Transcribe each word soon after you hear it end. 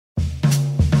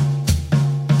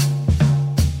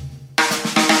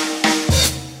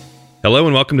Hello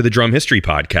and welcome to the Drum History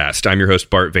Podcast. I'm your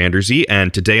host, Bart Vanderzee,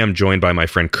 and today I'm joined by my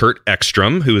friend Kurt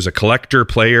Ekstrom, who is a collector,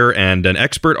 player, and an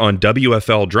expert on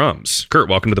WFL drums. Kurt,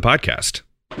 welcome to the podcast.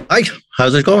 Hi,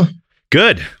 how's it going?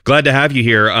 Good. Glad to have you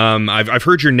here. I've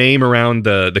heard your name around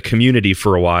the community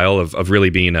for a while of really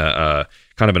being a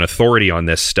kind of an authority on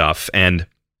this stuff, and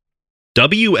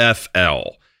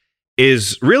WFL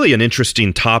is really an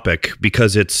interesting topic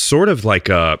because it's sort of like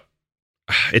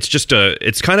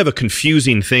it's kind of a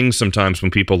confusing thing sometimes when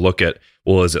people look at,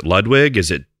 well, is it Ludwig? Is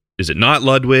it not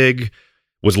Ludwig?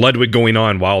 Was Ludwig going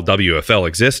on while WFL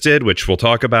existed, which we'll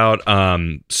talk about?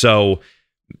 So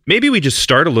maybe we just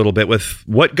start a little bit with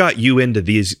what got you into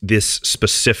this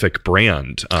specific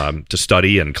brand to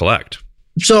study and collect.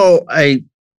 So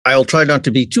I'll try not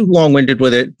to be too long-winded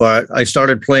with it, but I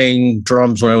started playing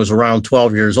drums when I was around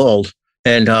 12 years old.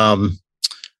 And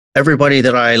everybody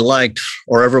that I liked,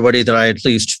 or everybody that I at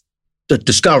least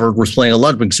discovered, was playing a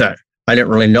Ludwig set. I didn't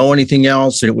really know anything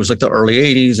else. It was like the early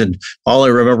 80s, and all I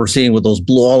remember seeing were those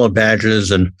Blue Olive badges,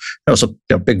 and I was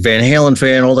a big Van Halen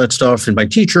fan, all that stuff. And my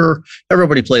teacher,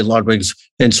 everybody played Ludwigs.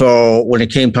 And so when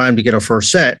it came time to get a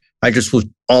first set,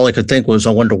 all I could think was,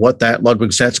 I wonder what that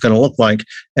Ludwig set's going to look like.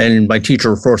 And my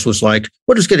teacher, of course, was like,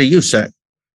 well, just get a used set.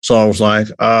 So I was like,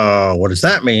 what does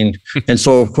that mean? And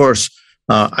so, of course,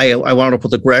 I wound up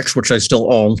with the Gretsch, which I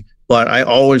still own, but I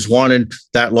always wanted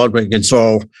that Ludwig. And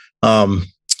so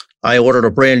I ordered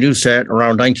a brand new set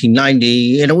around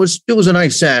 1990, and it was a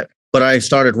nice set, but I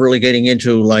started really getting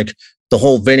into like the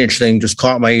whole vintage thing just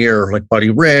caught my ear, like Buddy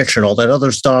Rich and all that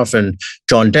other stuff, and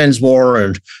John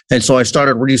Densmore. And so I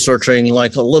started researching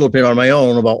like a little bit on my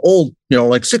own about old,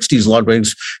 like 60s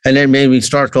Ludwigs, and then made me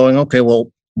start going, okay, well,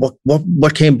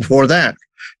 what came before that?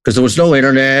 Because there was no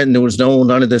internet and there was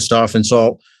none of this stuff. And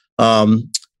so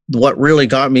what really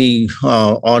got me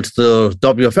onto the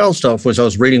WFL stuff was I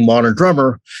was reading Modern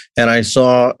Drummer, and I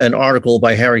saw an article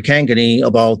by Harry Cangany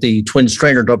about the Twin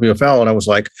Strainer WFL. And I was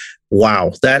like,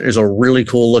 wow, that is a really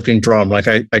cool looking drum. Like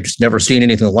I just never seen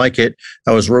anything like it.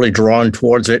 I was really drawn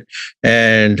towards it.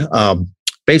 And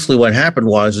basically what happened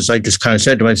is I just kind of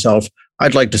said to myself,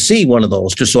 I'd like to see one of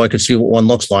those just so I could see what one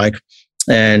looks like.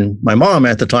 And my mom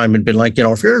at the time had been like,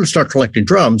 if you're going to start collecting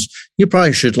drums, you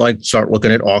probably should start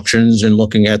looking at auctions and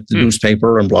looking at the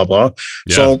newspaper and blah, blah.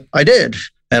 Yeah. So I did.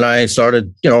 And I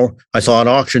started, I saw an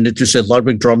auction that just said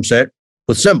Ludwig drum set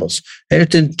with cymbals, and it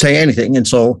didn't say anything. And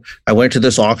so I went to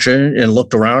this auction and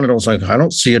looked around, and I was like, I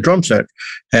don't see a drum set.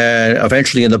 And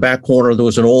eventually in the back corner, there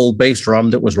was an old bass drum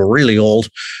that was really old.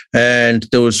 And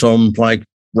there was some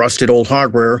rusted old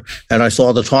hardware. And I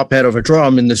saw the top head of a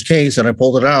drum in this case, and I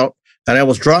pulled it out. And I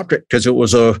almost dropped it because it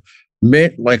was a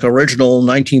original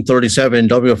 1937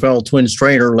 WFL Twin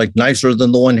Strainer, nicer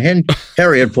than the one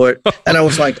Harry had put. And I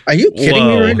was like, "Are you kidding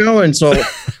me right now?" And so,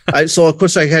 of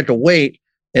course I had to wait.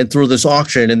 And through this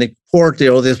auction, and the poor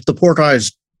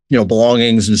guy's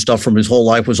belongings and stuff from his whole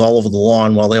life was all over the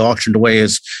lawn while they auctioned away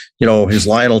his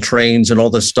Lionel trains and all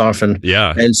this stuff. And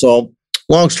and so,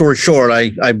 long story short,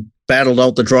 I battled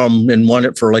out the drum and won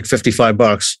it for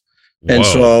 $55. And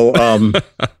so,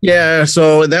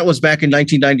 so that was back in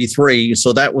 1993.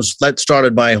 So that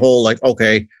started my whole,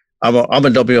 okay, I'm a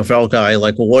WFL guy.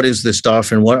 What is this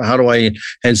stuff? And how do I,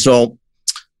 and so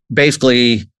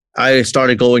basically I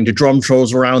started going to drum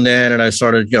shows around then, and I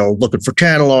started, looking for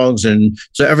catalogs. And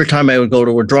so every time I would go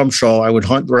to a drum show, I would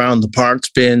hunt around the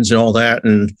parts bins and all that.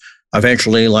 And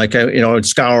eventually, I'd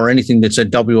scour anything that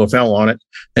said WFL on it.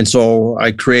 And so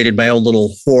I created my own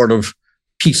little hoard of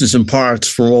pieces and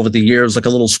parts from over the years, like a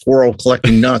little squirrel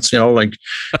collecting nuts, so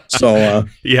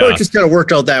it just kind of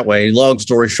worked out that way. Long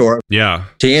story short. Yeah.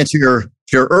 To answer your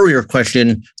earlier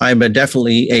question, I'm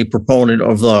definitely a proponent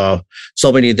of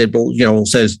somebody that,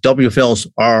 says WFLs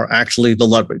are actually the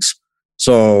Ludwigs.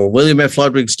 So William F.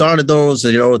 Ludwig started those,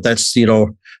 that's,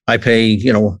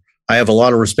 I have a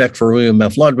lot of respect for William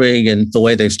F. Ludwig and the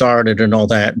way they started and all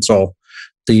that. And so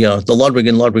the Ludwig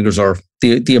and Ludwigers are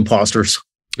the imposters.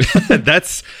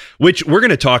 That's which we're going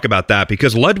to talk about that,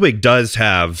 because Ludwig does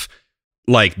have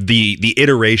the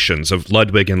iterations of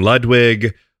Ludwig and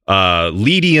Ludwig,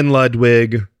 Leedy and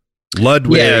Ludwig,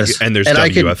 yes. And there's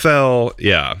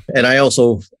WFL. And I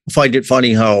also find it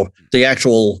funny how the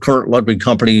actual current Ludwig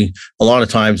company, a lot of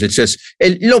times it's just,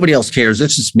 and nobody else cares.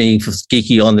 It's just me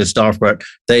geeky on this stuff, but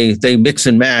they mix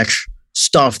and match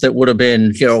stuff that would have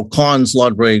been, Kahn's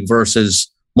Ludwig versus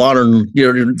modern,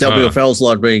 WFL's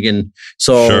Ludwig. And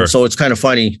so it's kind of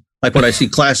funny. Like when I see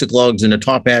classic lugs and a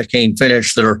top hat cane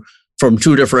finish that are from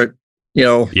two different,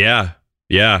 Yeah.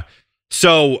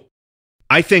 So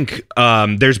I think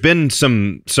there's been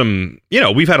some,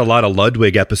 we've had a lot of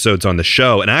Ludwig episodes on the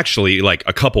show. And actually, like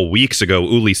a couple weeks ago,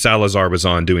 Uli Salazar was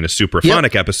on doing a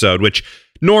Superphonic episode, which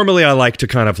normally I like to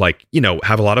kind of like,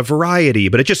 have a lot of variety,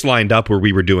 but it just lined up where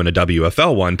we were doing a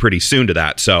WFL one pretty soon to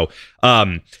that. So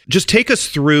just take us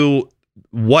through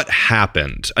what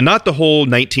happened. Not the whole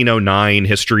 1909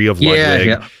 history of Ludwig.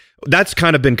 Yeah. That's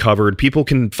kind of been covered. People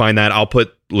can find that. I'll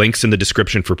put links in the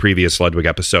description for previous Ludwig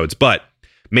episodes, but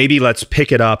maybe let's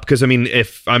pick it up. Because, I mean,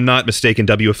 if I'm not mistaken,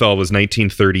 WFL was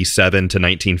 1937 to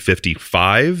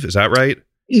 1955. Is that right?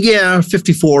 Yeah,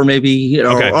 54 maybe.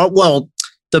 Okay. Well,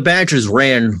 the badges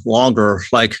ran longer.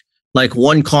 Like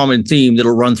one common theme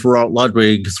that'll run throughout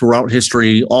Ludwig, throughout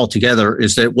history altogether,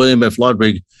 is that William F.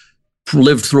 Ludwig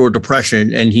lived through a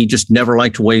depression and he just never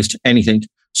liked to waste anything.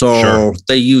 So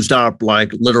they used up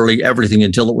like literally everything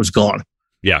until it was gone.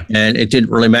 Yeah. And it didn't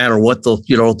really matter what the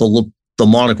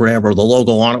monogram or the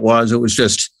logo on it was. It was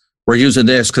just, we're using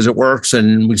this because it works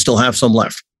and we still have some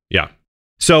left. Yeah.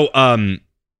 So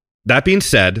that being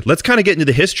said, let's kind of get into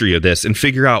the history of this and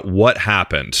figure out what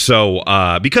happened. So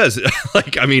because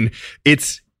like, I mean,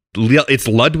 it's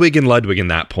Ludwig and Ludwig in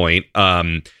that point.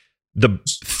 The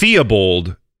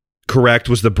Theobald, correct,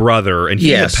 was the brother, and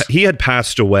he had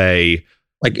passed away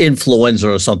like influenza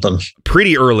or something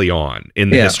pretty early on in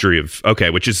the history of,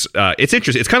 which is, it's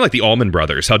interesting. It's kind of like the Allman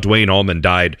Brothers, how Dwayne Allman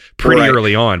died pretty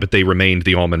early on, but they remained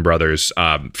the Allman Brothers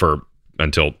for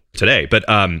until today. But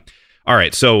all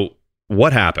right, so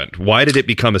what happened? Why did it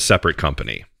become a separate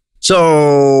company?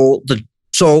 So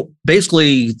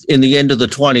basically in the end of the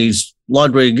 20s,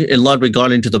 Ludwig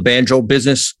got into the banjo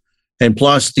business, and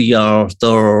plus the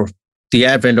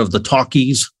advent of the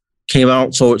talkies came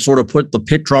out, so it sort of put the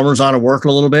pit drummers out of work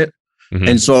a little bit. Mm-hmm.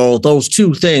 And so those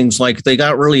two things, like they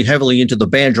got really heavily into the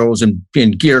banjos and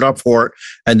geared up for it.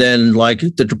 And then like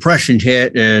the depression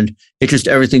hit and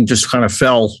everything just kind of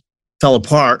fell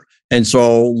apart. And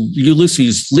so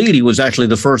Ulysses Leedy was actually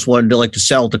the first one to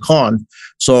sell to Kahn.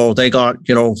 So they got,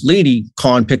 Leedy,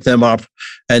 Kahn picked them up,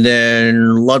 and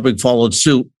then Ludwig followed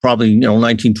suit, probably,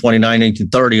 1929,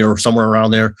 1930 or somewhere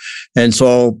around there. And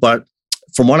so, but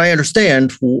from what I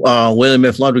understand, William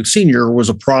F. Ludwig Sr. was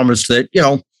a promise that,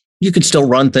 you can still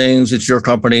run things. It's your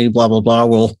company, blah, blah, blah.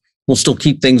 We'll still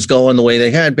keep things going the way they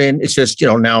had been. It's just,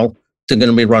 now they're going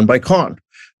to be run by Kahn.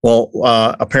 Well,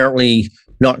 apparently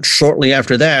not shortly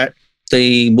after that,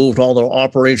 they moved all their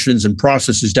operations and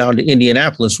processes down to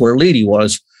Indianapolis, where Leedy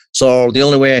was. So the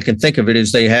only way I can think of it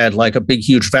is they had like a big,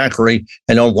 huge factory.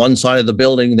 And on one side of the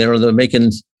building, they're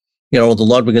making the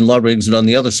Ludwig and Ludwigs, and on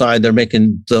the other side, they're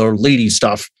making the Leedy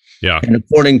stuff. Yeah. And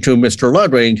according to Mr.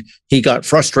 Ludwig, he got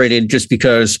frustrated just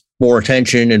because more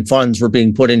attention and funds were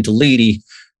being put into Leedy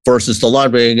versus the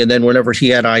Ludwig. And then whenever he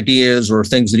had ideas or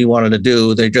things that he wanted to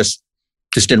do, they just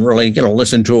didn't really,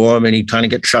 listen to him, and he kind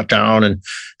of get shut down. And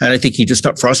I think he just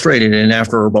got frustrated. And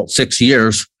after about 6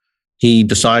 years, he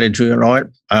decided to,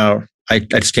 I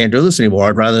just can't do this anymore.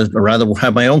 I'd rather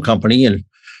have my own company. And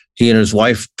he and his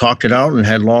wife talked it out and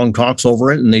had long talks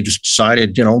over it. And they just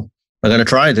decided, I'm going to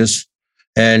try this.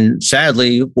 And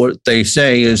sadly, what they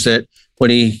say is that when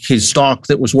his stock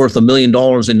that was worth $1 million in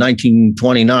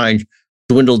 1929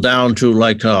 dwindled down to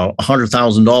like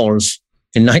 $100,000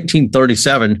 in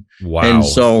 1937. Wow. And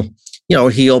so,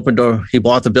 he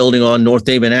bought the building on North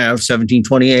Damen Ave,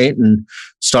 1728, and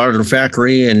started a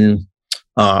factory. And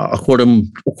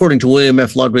according to William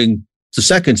F. Ludwig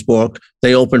II's book,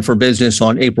 they opened for business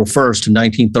on April 1st in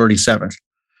 1937.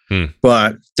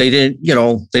 But they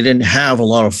didn't have a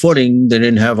lot of footing. They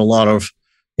didn't have a lot of,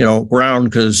 ground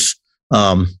because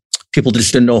people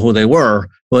just didn't know who they were.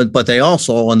 But they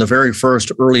also, on the very first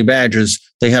early badges,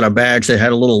 they had a badge that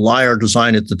had a little lyre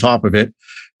design at the top of it.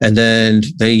 And then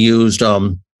they used,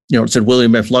 it said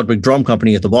William F. Ludwig Drum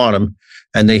Company at the bottom.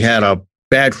 And they had a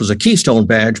badge was a keystone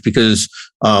badge because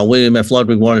William F.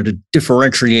 Ludwig wanted to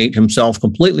differentiate himself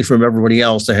completely from everybody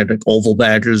else. They had like oval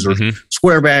badges or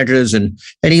square badges, and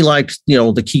he liked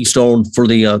the keystone for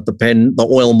the pen, the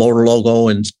oil motor logo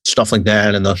and stuff like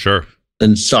that, and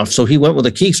and stuff. So he went with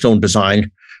a keystone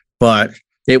design, but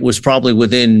it was probably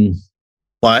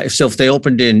so if they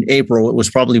opened in April, it was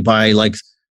probably by like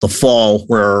the fall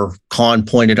where Kahn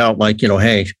pointed out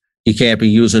hey, you can't be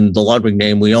using the Ludwig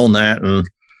name. We own that,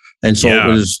 and so it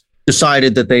was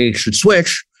decided that they should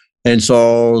switch. And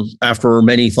so after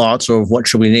many thoughts of what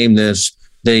should we name this,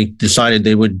 they decided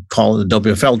they would call it the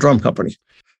WFL Drum Company.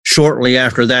 Shortly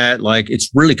after that, it's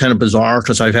really kind of bizarre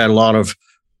because I've had a lot of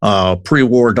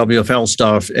pre-war WFL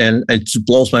stuff, and it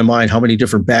blows my mind how many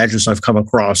different badges I've come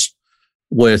across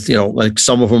with, like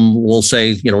some of them will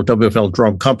say, WFL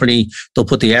Drum Company. They'll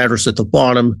put the address at the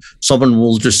bottom. Someone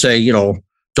will just say,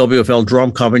 WFL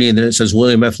Drum Company, and then it says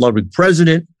William F. Ludwig,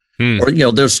 President. Or,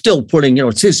 they're still putting,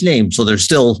 it's his name. So there's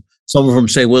still, some of them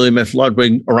say William F.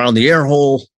 Ludwig around the air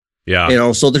hole.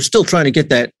 Yeah. So they're still trying to get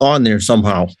that on there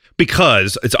somehow.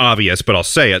 Because it's obvious, but I'll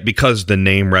say it, because the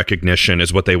name recognition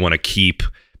is what they want to keep.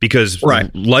 Because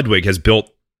Ludwig has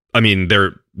built, I mean,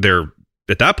 they're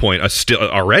at that point still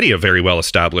already a very well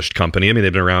established company. I mean,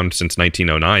 they've been around since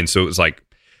 1909. So it was like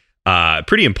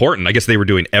pretty important. I guess they were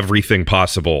doing everything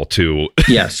possible to.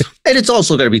 Yes. And it's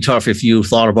also going to be tough if you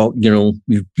thought about, you're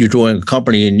doing a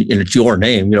company and it's your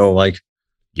name,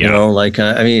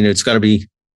 I mean, it's going to be,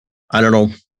 I don't know.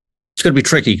 It's going to be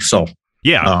tricky. So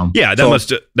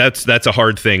that's a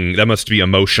hard thing. That must be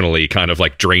emotionally kind of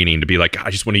like draining to be like, I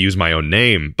just want to use my own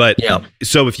name. But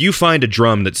so if you find a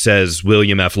drum that says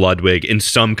William F. Ludwig in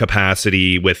some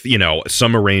capacity with,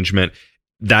 some arrangement,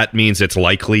 that means it's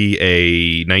likely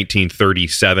a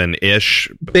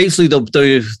 1937-ish. Basically, the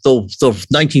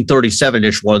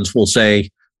 1937-ish ones will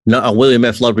say William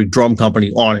F. Ludwig Drum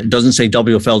Company on it. It doesn't say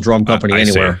WFL Drum Company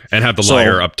anywhere. See. And have the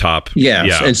lyre up top. Yes.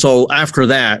 Yeah. And so after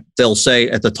that, they'll say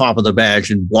at the top of the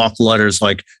badge in block letters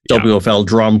like WFL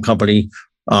Drum Company.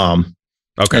 Okay.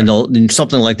 And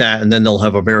something like that. And then they'll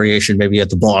have a variation maybe at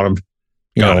the bottom,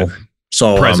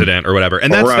 So President or whatever.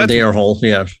 And that's the air hole.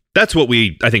 Yeah. That's what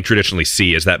we, I think, traditionally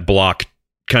see is that block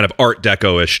kind of Art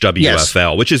Deco-ish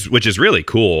WFL, which is really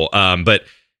cool. But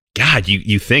God,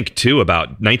 you think too about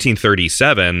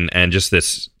 1937 and just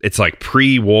this, it's like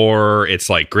pre-war, it's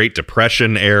like Great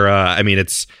Depression era. I mean,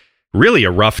 it's really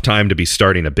a rough time to be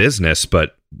starting a business,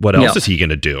 but what else is he going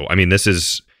to do? I mean, this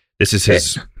is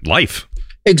his life.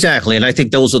 Exactly. And I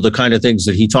think those are the kind of things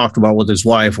that he talked about with his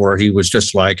wife, where he was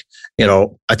just like,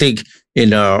 I think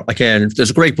again, there's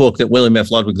a great book that William F.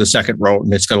 Ludwig II wrote,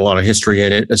 and it's got a lot of history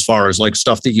in it as far as like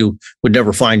stuff that you would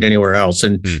never find anywhere else.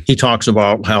 And he talks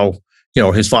about how,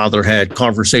 his father had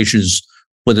conversations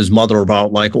with his mother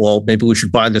about like, well, maybe we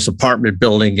should buy this apartment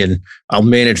building and I'll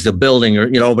manage the building,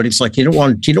 or, but it's like, you don't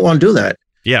want to do that.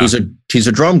 Yeah. He's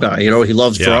a drum guy, he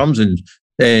loves drums. And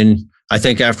I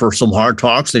think after some hard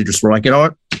talks, they just were like, you know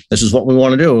what, this is what we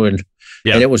want to do. And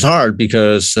it was hard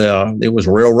because it was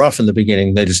real rough in the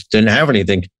beginning. They just didn't have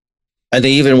anything. And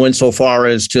they even went so far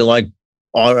as to like,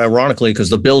 ironically, because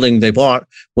the building they bought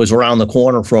was around the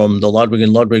corner from the Ludwig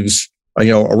and Ludwig's,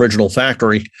 original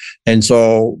factory. And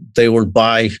so they would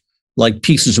buy like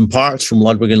pieces and parts from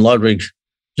Ludwig and Ludwig,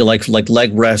 like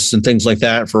leg rests and things like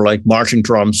that for like marching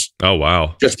drums. Oh,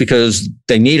 wow. Just because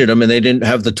they needed them and they didn't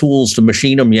have the tools to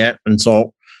machine them yet. And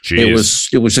so it was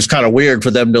just kind of weird for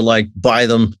them to like buy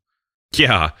them.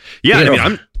 Yeah. Yeah. I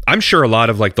mean, I'm sure a lot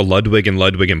of like the Ludwig and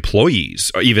Ludwig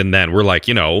employees, even then, were like,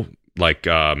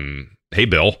 hey,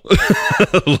 Bill.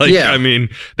 I mean,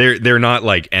 they're not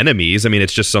like enemies. I mean,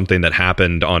 it's just something that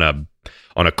happened on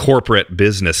a corporate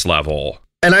business level.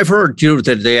 And I've heard,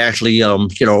 that they actually, it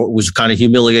was kind of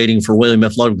humiliating for William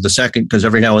F. Ludwig II, because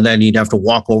every now and then he'd have to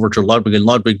walk over to Ludwig and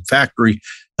Ludwig factory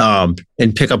and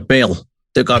pick up mail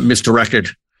that got misdirected.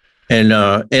 And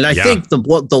I think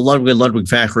the Ludwig and Ludwig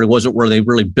factory wasn't where they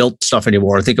really built stuff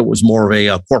anymore. I think it was more of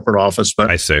a corporate office, but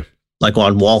I see, like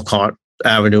on Walcott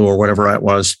Avenue or whatever that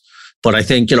was. But I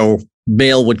think,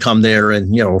 mail would come there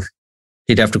and,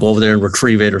 he'd have to go over there and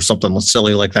retrieve it or something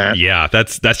silly like that. Yeah,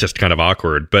 that's just kind of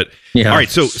awkward. But all right,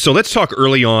 so let's talk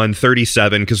early on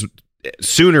 37, because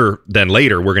sooner than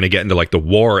later we're going to get into like the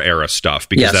war era stuff,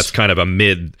 because that's kind of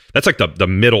that's like the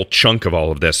middle chunk of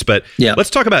all of this. But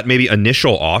let's talk about maybe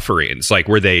initial offerings. Like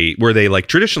were they like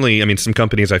traditionally, I mean, some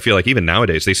companies I feel like even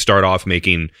nowadays they start off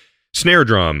making snare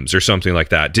drums or something like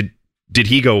that. Did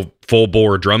he go full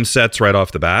bore drum sets right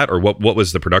off the bat, or what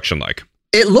was the production like?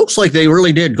 It looks like they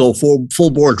really did go full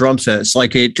bore drum sets.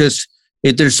 Like there's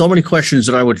so many questions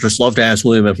that I would just love to ask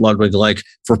William F. Ludwig, like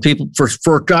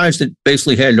for guys that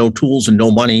basically had no tools and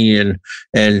no money. And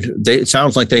it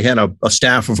sounds like they had a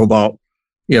staff of about,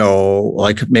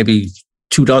 like maybe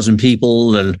 24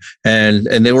 people and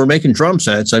they were making drum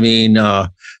sets. I mean,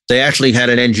 they actually had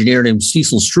an engineer named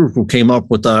Cecil Stroop who came up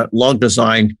with a lug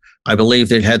design. I believe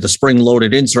they had the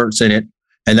spring-loaded inserts in it,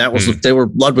 and that was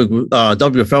Ludwig.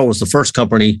 WFL was the first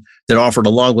company that offered a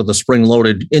lug with a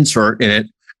spring-loaded insert in it,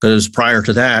 because prior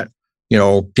to that,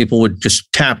 people would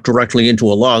just tap directly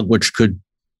into a lug, which could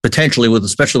potentially,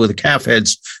 especially with the calf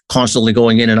heads constantly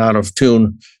going in and out of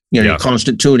tune,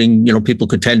 constant tuning, people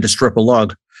could tend to strip a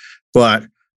lug. But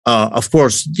of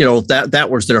course, that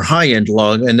was their high-end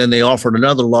lug, and then they offered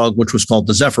another lug, which was called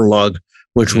the Zephyr lug,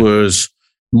 which was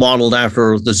modeled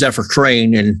after the Zephyr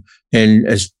train. And And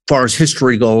as far as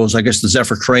history goes, I guess the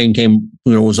Zephyr train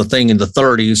was a thing in the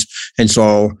 30s. And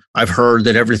so I've heard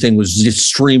that everything was just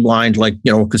streamlined, like,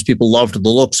 because people loved the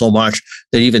look so much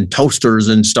that even toasters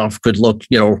and stuff could look,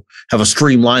 have a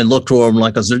streamlined look to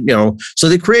them, so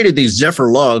they created these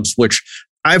Zephyr lugs, which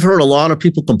I've heard a lot of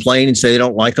people complain and say they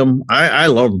don't like them. I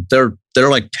love them. They're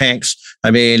like tanks. I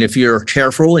mean, if you're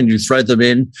careful and you thread them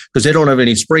in, because they don't have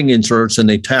any spring inserts and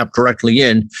they tap directly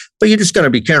in, but you just got to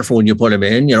be careful when you put them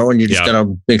in, and you just got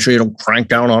to make sure you don't crank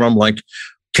down on them like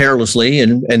carelessly,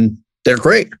 and they're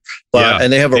great.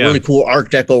 And they have a really cool Art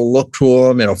Deco look to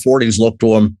them and a 40s look to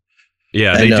them.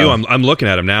 Yeah, they do. I'm looking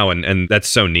at them now, and that's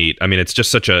so neat. I mean, it's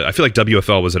just I feel like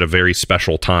WFL was at a very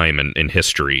special time in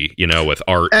history, with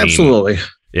art. Absolutely.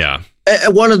 Yeah.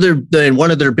 And one of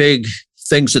their big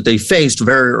things that they faced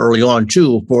very early on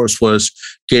too, of course, was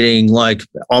getting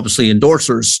obviously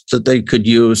endorsers that they could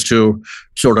use to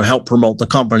sort of help promote the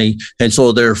company. And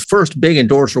so their first big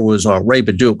endorser was Ray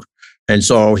Baduch. And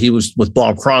so he was with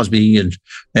Bob Crosby,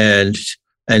 and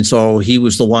so he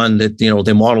was the one that,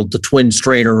 they modeled the twin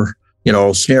strainer,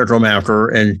 snare drum after,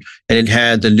 and it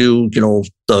had the new,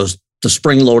 the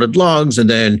spring-loaded lugs, and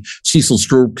then Cecil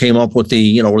Stroop came up with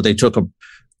the, where they took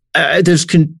there's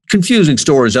confusing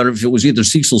stories. I don't know if it was either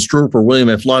Cecil Stroop or William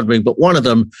F. Ludwig, but one of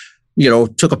them,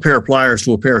 took a pair of pliers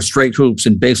to a pair of straight hoops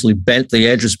and basically bent the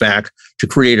edges back to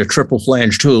create a triple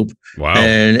flanged hoop. Wow.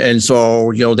 And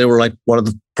so, they were like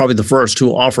probably the first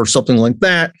to offer something like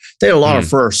that. They had a lot of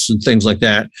firsts and things like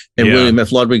that. And William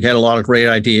F. Ludwig had a lot of great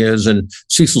ideas, and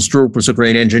Cecil Stroop was a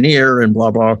great engineer, and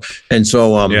blah, blah. And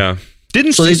so,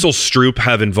 Didn't Cecil Stroop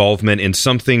have involvement in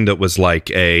something that was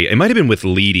it might have been with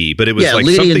Leedy, but it was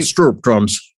Leedy something... and Stroop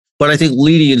drums. But I think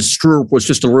Leedy and Stroop was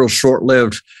just a real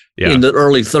short-lived. In the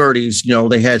early 30s,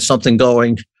 they had something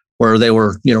going where they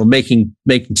were, making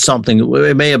something.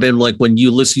 It may have been like when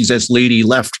Ulysses S. Leedy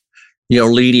left,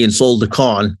 Leedy and sold to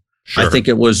Kahn. Sure. I think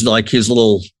it was like his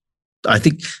little. I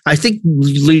think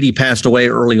Leedy passed away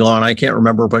early on. I can't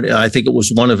remember, but I think it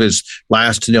was one of his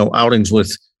last, outings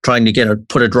with trying to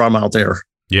put a drum out there.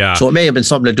 Yeah. So it may have been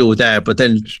something to do with that, but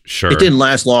then it didn't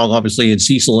last long, obviously. And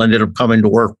Cecil ended up coming to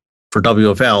work for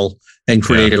WFL and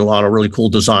created a lot of really cool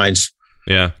designs.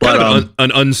 Yeah, but kind of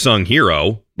an unsung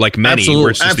hero, like many.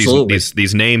 Where it's just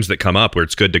these names that come up where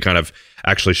it's good to kind of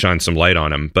actually shine some light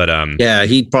on him. But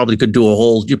he probably could do a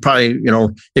whole. You probably,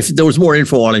 if there was more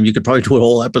info on him, you could probably do a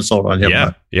whole episode on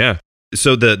him. Yeah.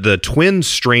 So the twin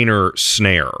strainer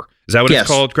snare, is that what it's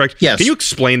called? Correct. Yes. Can you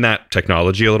explain that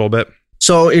technology a little bit?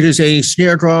 So it is a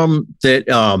snare drum that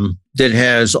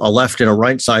has a left and a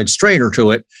right side strainer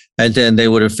to it, and then they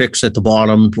would affix at the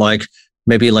bottom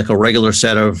maybe a regular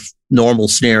set of normal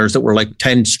snares that were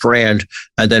 10 strand,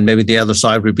 and then maybe the other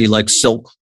side would be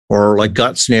silk or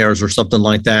gut snares or something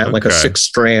like that, like a 6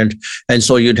 strand. And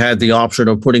so you'd have the option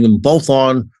of putting them both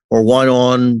on or one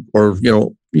on, or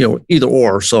either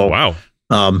or. So wow.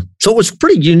 So it was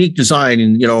pretty unique design,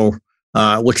 and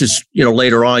which is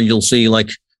later on you'll see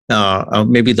maybe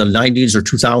the 90s or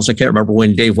 2000s. I can't remember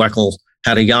when Dave Weckl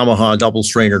had a Yamaha double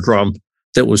strainer drum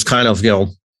that was kind of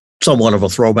somewhat of a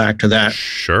throwback to that.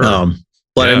 Sure.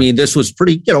 But I mean, this was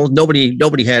pretty,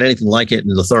 nobody had anything like it in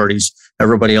the 30s.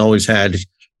 Everybody always had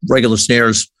regular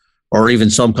snares, or even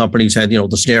some companies had,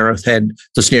 the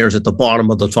snares at the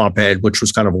bottom of the top head, which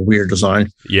was kind of a weird design.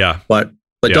 Yeah. But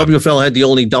WFL had the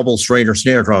only double strainer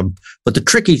snare drum. But the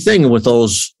tricky thing with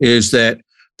those is that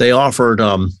they offered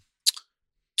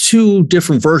 2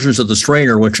 different versions of the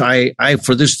strainer, which I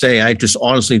for this day, I just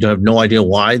honestly have no idea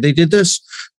why they did this,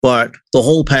 but the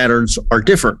hole patterns are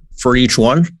different for each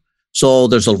one. So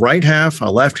there's a right half, a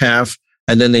left half,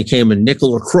 and then they came in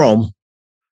nickel or chrome.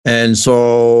 And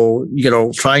so,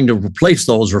 trying to replace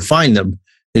those or find them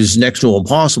is next to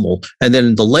impossible. And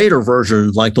then the later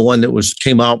version, like the one that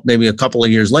came out maybe a couple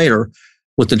of years later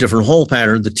with the different hole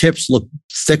pattern, the tips look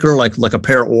thicker, like a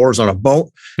pair of oars on a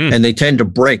boat, and they tend to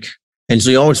break. And so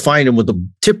you always find them with the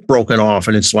tip broken off,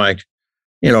 and it's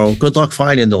good luck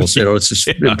finding those. It's just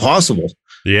impossible.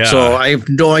 Yeah. So I have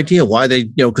no idea why they,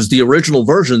 because the original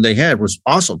version they had was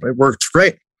awesome. It worked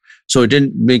great. So it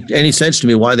didn't make any sense to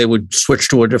me why they would switch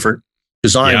to a different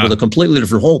design with a completely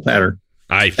different hole pattern.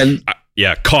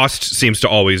 Cost seems to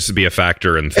always be a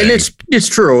factor in things. And it's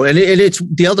true. And it's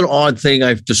the other odd thing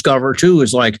I've discovered too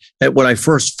is that when I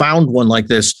first found one like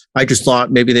this, I just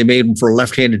thought maybe they made them for a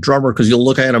left-handed drummer, because you'll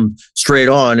look at them straight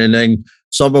on, and then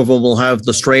some of them will have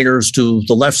the strainers to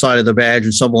the left side of the badge,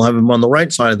 and some will have them on the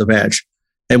right side of the badge.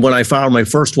 And when I found my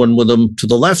first one with them to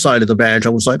the left side of the badge, I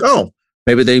was like, oh,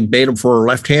 maybe they made them for a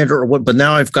left-hander or what. But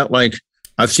now I've got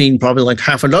I've seen probably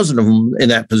half a dozen of them in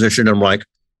that position. I'm like,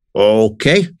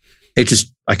 okay.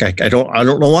 I I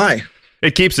don't know why.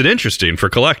 It keeps it interesting for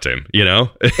collecting, you know?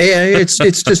 Yeah, it's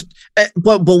just,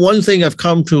 but one thing I've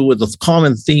come to with a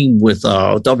common theme with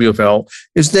WFL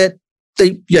is that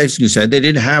they, as you said, they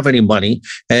didn't have any money,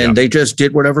 and they just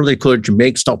did whatever they could to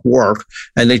make stuff work.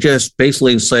 And they just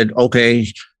basically said, okay,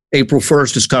 April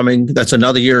 1st is coming. That's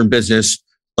another year in business.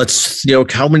 Let's,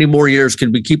 how many more years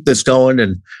can we keep this going?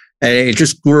 And it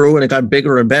just grew and it got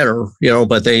bigger and better,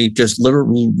 but they just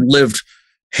literally lived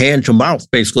hand to mouth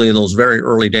basically in those very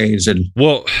early days. And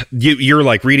well, you're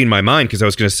like reading my mind, because I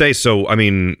was going to say, so I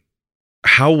mean,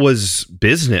 how was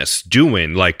business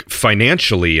doing, like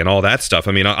financially and all that stuff?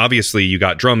 I mean, obviously you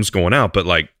got drums going out, but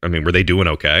like, I mean, were they doing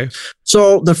okay?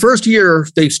 So the first year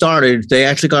they started, they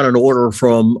actually got an order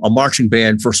from a marching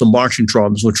band for some marching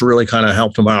drums, which really kind of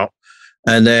helped them out.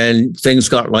 And then things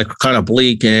got like kind of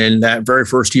bleak. And that very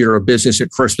first year of business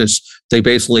at Christmas, they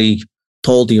basically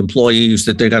told the employees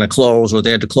that they're going to close, or they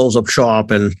had to close up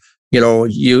shop. And,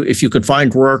 if you could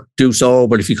find work, do so.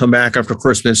 But if you come back after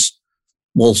Christmas,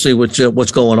 we'll see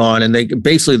what's going on. And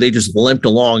they just limped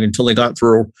along until they got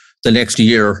through the next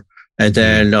year. And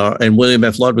then, and William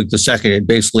F. Ludwig II, it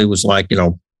basically was like,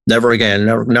 never again,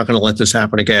 not going to let this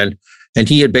happen again. And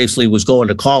he had basically was going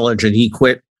to college, and he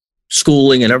quit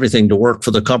schooling and everything to work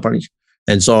for the company.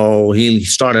 And so he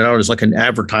started out as like an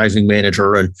advertising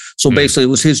manager. And so basically it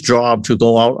was his job to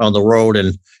go out on the road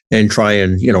and try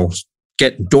and,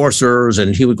 get endorsers.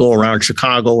 And he would go around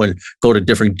Chicago and go to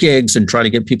different gigs and try to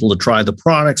get people to try the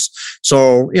products.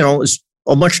 So, it's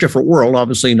a much different world,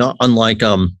 obviously not unlike,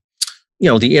 the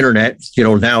internet,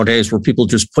 nowadays, where people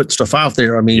just put stuff out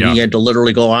there. I mean, he had to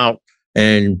literally go out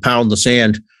and pound the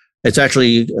sand. It's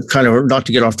actually kind of, not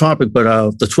to get off topic, but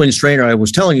the twin strainer I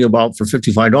was telling you about for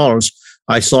 $55,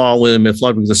 I saw William F.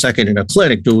 Ludwig II in a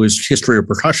clinic do his history of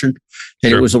percussion.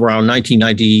 And it was around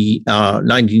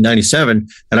 1997.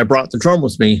 And I brought the drum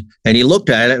with me, and he looked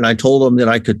at it, and I told him that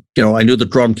I could, I knew the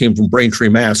drum came from Braintree,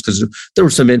 Mass, because there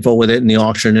was some info with it in the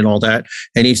auction and all that.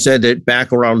 And he said that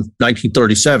back around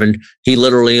 1937, he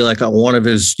literally, like on one of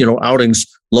his, outings,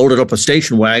 loaded up a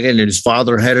station wagon, and his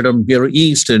father headed him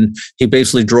east, and he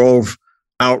basically drove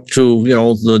out to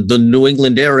the New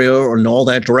England area and all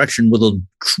that direction with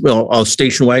a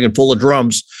station wagon full of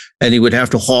drums, and he would have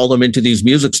to haul them into these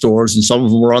music stores, and some of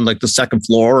them were on like the second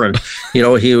floor, and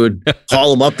he would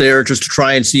haul them up there just to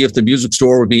try and see if the music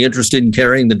store would be interested in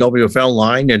carrying the WFL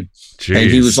line. And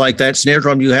he was like, that snare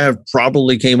drum you have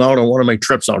probably came out on one of my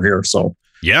trips out here, so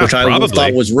which I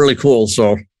thought was really cool.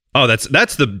 So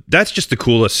that's just the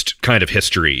coolest kind of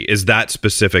history, is that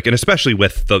specific, and especially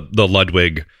with the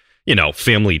Ludwig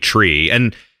family tree.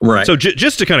 And so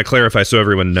just to kind of clarify, so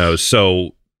everyone knows,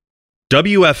 so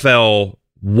WFL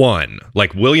 1,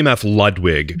 like William F.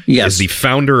 Ludwig is the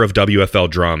founder of WFL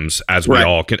drums, as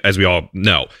we all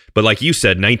know. But like you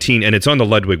said, and it's on the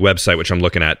Ludwig website, which I'm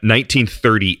looking at,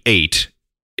 1938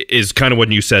 is kind of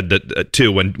when you said that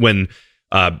too, when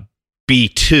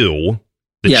B2,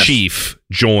 the chief,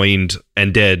 joined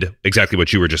and did exactly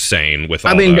what you were just saying with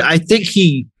all I think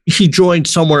he joined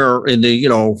somewhere in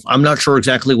the, I'm not sure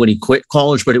exactly when he quit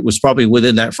college, but it was probably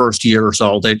within that first year or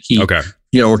so that he,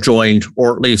 joined,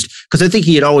 or at least, because I think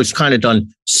he had always kind of done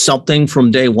something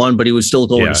from day one, but he was still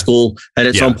going to school. And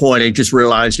at some point, I just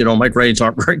realized, my grades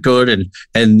aren't very good, and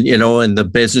the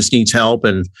business needs help.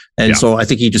 And so I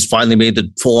think he just finally made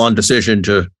the full on decision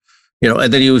to,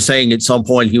 and then he was saying at some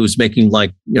point he was making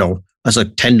like, that's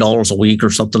like $10 a week or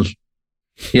something.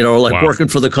 Working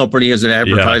for the company as an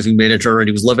advertising manager, and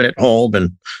he was living at home,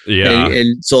 and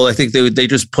so I think they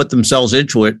just put themselves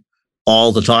into it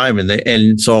all the time,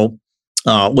 and so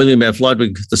William F.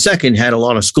 Ludwig II had a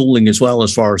lot of schooling as well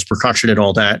as far as percussion and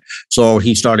all that. So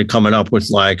he started coming up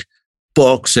with like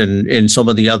books and some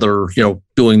of the other,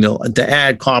 doing the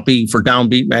ad copy for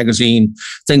Downbeat magazine,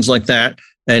 things like that.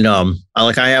 And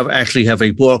I have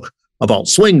a book about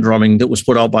swing drumming that was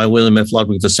put out by William F.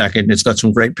 Ludwig II. It's got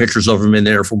some great pictures of him in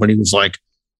there from when he was like,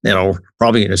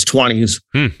 probably in his 20s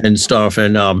and stuff.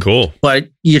 And cool. But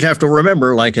you'd have to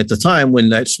remember, like at the time when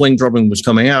that swing drumming was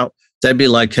coming out, that'd be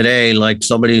like today, like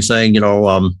somebody saying,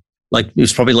 like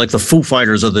it's probably like the Foo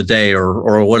Fighters of the day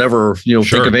or whatever,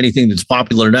 think of anything that's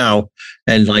popular now.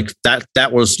 And like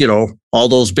that was, all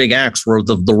those big acts were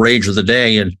the rage of the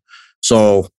day. And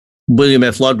so William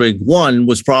F. Ludwig I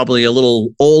was probably a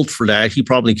little old for that. He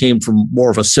probably came from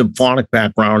more of a symphonic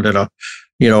background and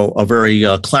a very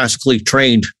classically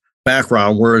trained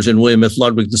background, whereas in William F.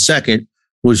 Ludwig II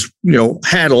was,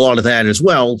 had a lot of that as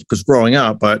well because growing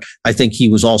up, but I think he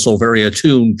was also very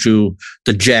attuned to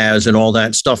the jazz and all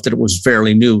that stuff that it was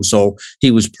fairly new. So he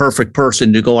was perfect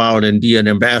person to go out and be an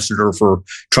ambassador for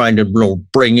trying to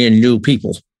bring in new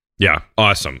people. Yeah,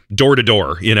 awesome. Door to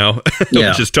door, Yeah.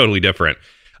 which is totally different.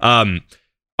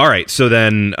 All right, so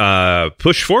then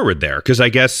push forward there, because I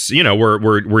guess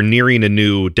we're nearing a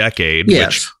new decade, Yes.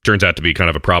 which turns out to be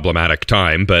kind of a problematic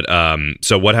time. But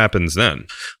so what happens then?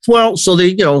 Well, so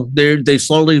they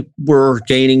slowly were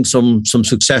gaining some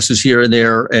successes here and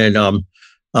there,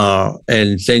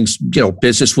 and things,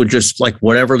 business would just like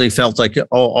whenever they felt like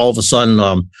all of a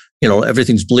sudden,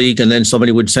 everything's bleak, and then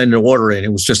somebody would send an order in.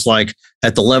 It was just like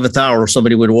at the 11th hour,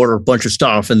 somebody would order a bunch of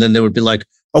stuff, and then they would be like,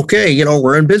 okay,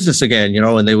 we're in business again,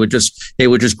 and they would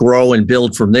just grow and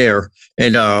build from there.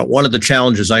 And one of the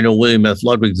challenges I know William F.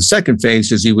 Ludwig II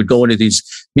faced is he would go into these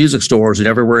music stores, and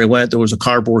everywhere he went, there was a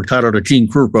cardboard cutout of Gene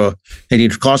Krupa, and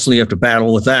he'd constantly have to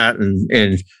battle with that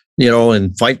and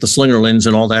fight the Slingerlands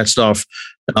and all that stuff.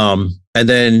 And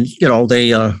then,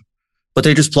 but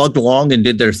they just plugged along and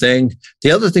did their thing.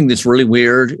 The other thing that's really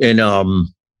weird, and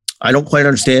I don't quite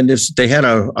understand this, they had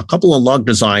a couple of lug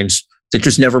designs that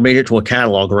just never made it to a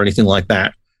catalog or anything like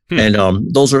that. And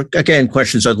those are, again,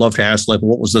 questions I'd love to ask, like,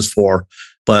 what was this for?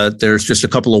 But there's just a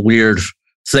couple of weird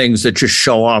things that just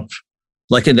show up.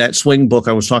 Like in that swing book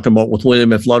I was talking about with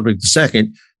William F. Ludwig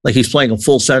II, like he's playing a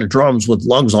full set of drums with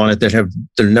lugs on it they're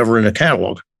never in a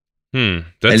catalog.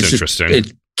 That's interesting.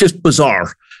 It's just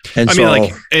bizarre. And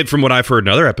from what I've heard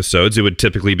in other episodes, it would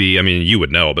typically be, you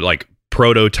would know, but like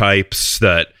prototypes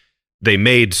that they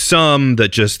made some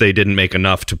that just they didn't make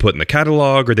enough to put in the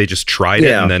catalog, or they just tried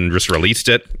it and then just released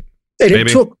it. And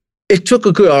it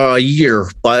took a year,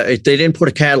 but they didn't put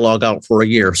a catalog out for a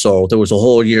year. So there was a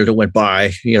whole year that went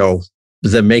by,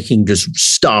 them making just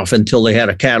stuff until they had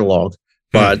a catalog.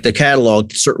 But the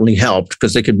catalog certainly helped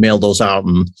because they could mail those out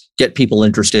and get people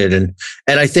interested. And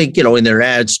I think, in their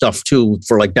ad stuff too,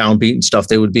 for like Downbeat and stuff,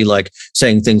 they would be like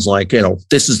saying things like,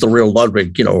 this is the real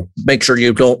Ludwig, make sure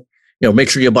you don't, make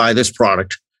sure you buy this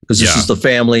product because this is the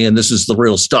family and this is the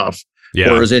real stuff.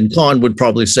 Yeah. Whereas in Con would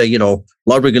probably say,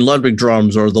 Ludwig and Ludwig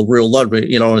drums are the real Ludwig,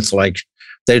 it's like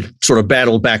they sort of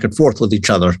battle back and forth with each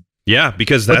other. Yeah,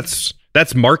 because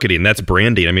that's marketing, that's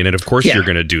branding. And of course you're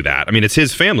going to do that. It's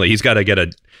his family. He's got to get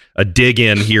a dig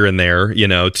in here and there,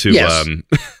 to. Yes.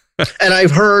 And I've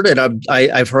heard,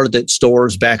 I've heard that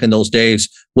stores back in those days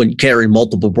would carry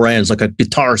multiple brands, like a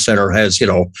Guitar Center has,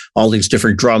 all these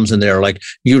different drums in there. Like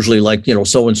usually, like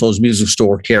so-and-so's music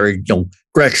store carried,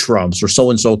 Gretsch drums, or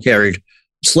so-and-so carried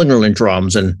Slingerland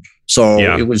drums, and so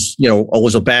it was,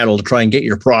 always a battle to try and get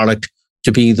your product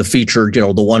to be the featured,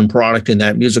 the one product in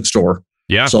that music store.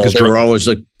 Yeah. So they were always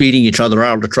like beating each other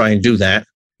out to try and do that.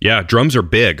 Yeah. Drums are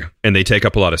big and they take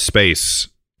up a lot of space,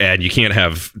 and you can't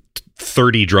have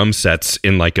 30 drum sets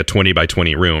in like a 20 by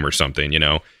 20 room or something,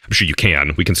 I'm sure you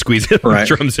can. We can squeeze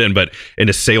drums in, but in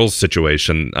a sales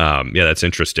situation, that's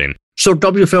interesting. So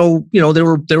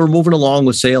WFL, they were moving along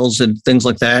with sales and things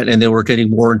like that, and they were getting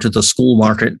more into the school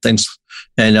market and things.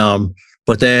 And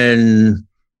but then,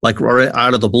 like right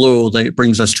out of the blue, it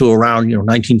brings us to around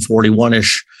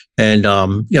 1941ish, and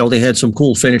they had some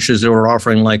cool finishes they were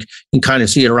offering. Like you can kind of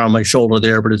see it around my shoulder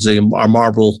there, but it's a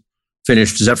marble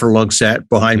finished Zephyr lug set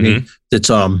behind me.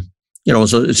 That's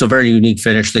it's a very unique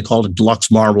finish. They called it deluxe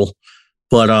marble.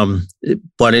 But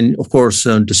in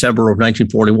December of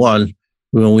 1941,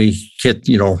 when we hit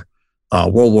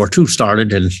World War II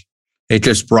started, and it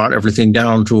just brought everything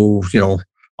down to a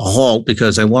halt,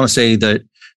 because I want to say that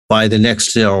by the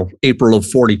next April of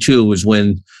 42 is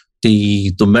when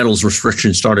the metals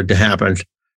restriction started to happen.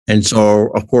 And so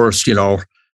of course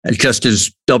just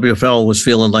as WFL was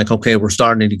feeling like, okay, we're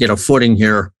starting to get a footing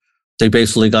here, they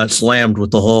basically got slammed with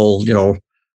the whole,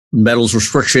 metals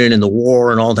restriction and the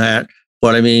war and all that.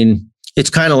 But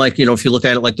it's kind of like, if you look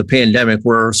at it like the pandemic,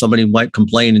 where somebody might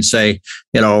complain and say,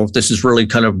 this is really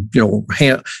kind of,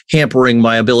 hampering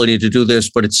my ability to do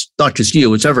this, but it's not just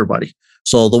you, it's everybody.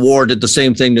 So the war did the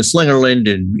same thing to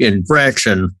Slingerland and Gretsch,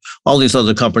 and all these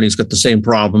other companies got the same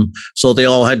problem. So they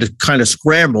all had to kind of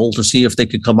scramble to see if they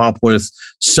could come up with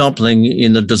something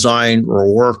in the design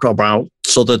or work about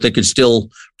so that they could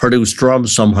still produce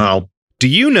drums somehow. Do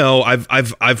you know,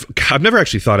 I've never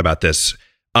actually thought about this.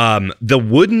 The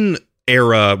wooden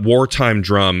era wartime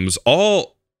drums,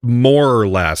 all more or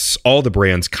less all the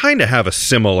brands kind of have a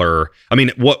similar,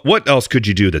 what else could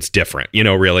you do that's different?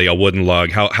 Really a wooden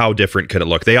lug, how different could it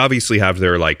look? They obviously have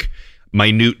their like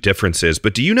minute differences,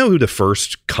 but do you know who the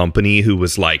first company who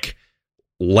was like,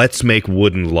 let's make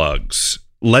wooden lugs?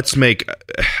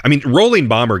 Rolling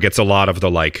Bomber gets a lot of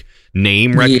the like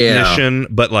name recognition,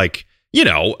 but like,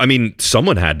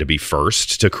 someone had to be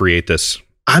first to create this.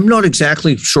 I'm not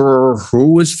exactly sure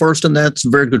who was first, and that's a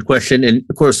very good question. And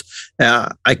of course,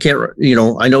 I can't,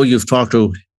 I know you've talked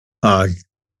to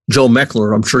Joe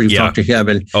Meckler. I'm sure you've talked to him,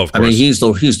 and of course. I mean he's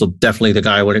definitely the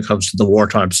guy when it comes to the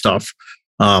wartime stuff.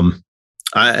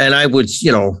 I would,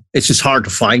 it's just hard to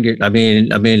find it. I mean,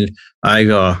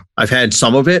 I've had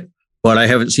some of it, but I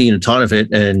haven't seen a ton of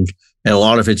it, and a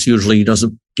lot of it's usually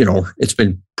doesn't, it's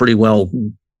been pretty well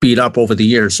beat up over the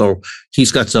years. So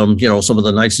he's got some, some of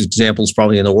the nicest examples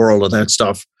probably in the world of that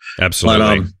stuff.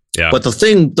 Absolutely. But the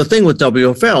thing with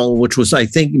WFL, which was, I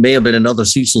think, may have been another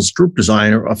Cecil Stroop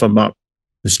designer, if I'm not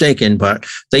mistaken, but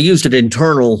they used an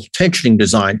internal tensioning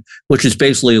design, which is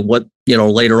basically what,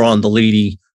 later on the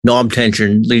Leedy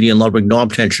and Ludwig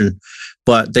knob tension,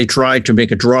 but they tried to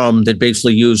make a drum that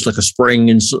basically used like a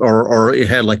spring or it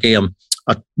had like a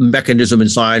mechanism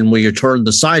inside, and where you turned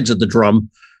the sides of the drum,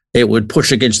 it would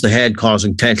push against the head,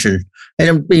 causing tension. And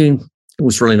I mean, it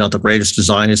was really not the greatest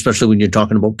design, especially when you're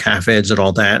talking about calf heads and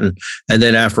all that. And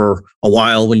then after a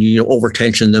while, when you over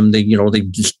tension them, the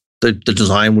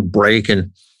design would break.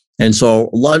 And so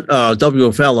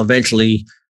WFL eventually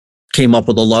came up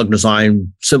with a lug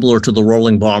design similar to the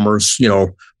rolling bombers,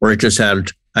 where it just had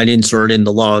an insert in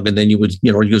the lug, and then you would,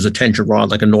 use a tension rod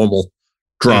like a normal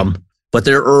drum. But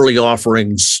their early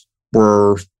offerings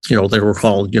were, they were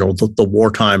called, the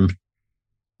wartime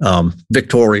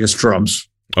Victorious drums.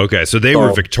 Okay, so they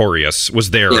were Victorious.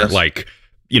 Was their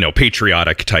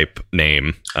patriotic type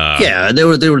name? Yeah, they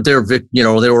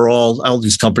were all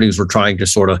these companies were trying to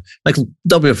sort of, like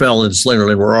WFL and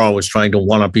Slingerland were always trying to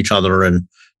one up each other and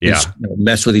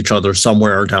mess with each other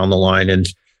somewhere down the line. And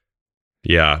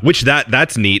which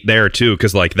that's neat there too,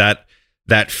 because like that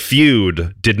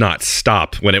feud did not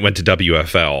stop when it went to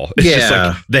WFL. It's just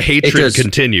like the hatred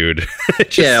continued.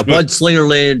 Bud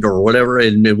Slingerland or whatever,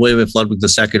 and William F. Ludwig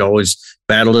II always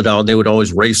battled it out. They would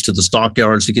always race to the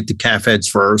stockyards to get the calf heads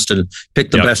first and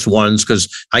pick the best ones, because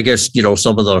I guess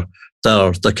some of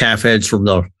the calf heads from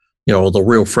the the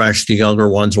real fresh, the younger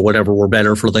ones or whatever, were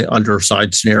better for the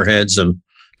underside snare heads and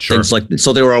things like.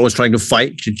 So they were always trying to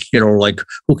fight, like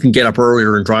who can get up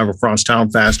earlier and drive across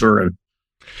town faster, and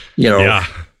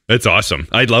it's awesome.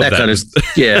 I love that. Kind of,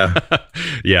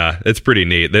 it's pretty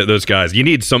neat. Those guys, you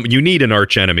need an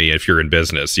arch enemy if you're in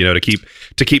business, to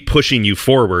keep pushing you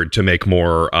forward to make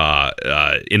more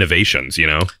innovations,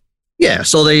 Yeah,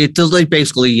 so they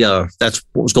basically that's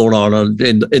what was going on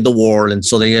in the war, and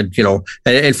so they had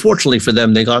and fortunately for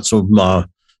them, they got some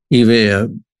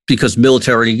even because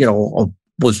military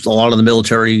was a lot of the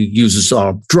military uses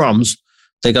drums.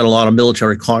 They got a lot of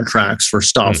military contracts for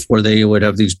stuff where they would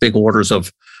have these big orders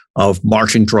of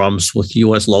marching drums with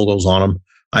U.S. logos on them.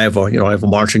 I have a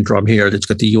marching drum here that's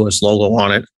got the U.S. logo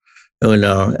on it, and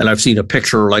I've seen a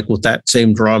picture like with that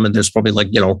same drum, and there's probably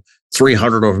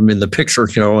 300 of them in the picture,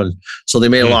 and so they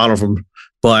made a lot of them.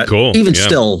 But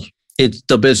still,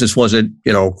 the business wasn't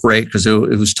great, because it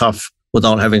was tough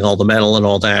without having all the metal and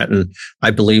all that. And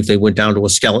I believe they went down to a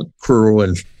skeleton crew,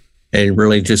 and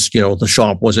really just the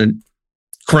shop wasn't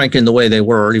cranking the way they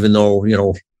were, even though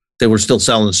they were still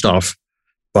selling stuff.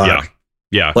 But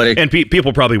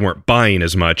people probably weren't buying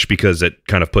as much, because it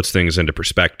kind of puts things into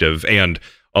perspective. And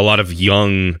a lot of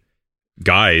young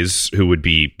guys who would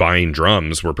be buying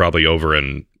drums were probably over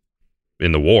in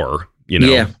the war.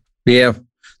 Yeah.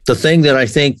 The thing that I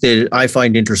think that I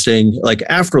find interesting, like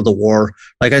after the war,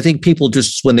 like I think people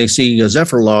just, when they see a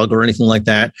Zephyr lug or anything like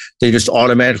that, they just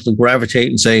automatically gravitate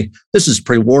and say, this is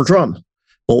pre-war drum.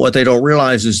 But what they don't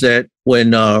realize is that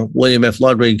when William F.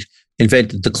 Ludwig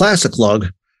invented the classic lug,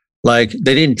 like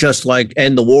they didn't just like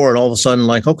end the war and all of a sudden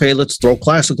like, okay, let's throw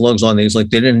classic lugs on these. Like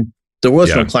there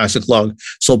was no classic lug.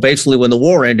 So basically when the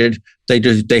war ended,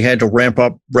 they had to ramp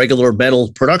up regular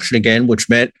metal production again, which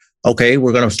meant, okay,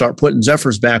 we're going to start putting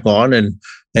Zephyrs back on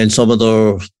and some of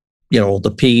the,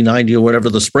 the P90 or whatever,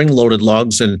 the spring loaded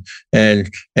lugs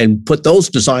and put those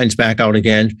designs back out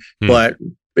again. But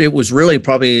it was really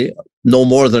probably no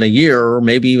more than a year, or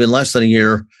maybe even less than a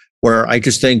year, where I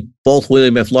just think both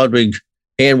William F. Ludwig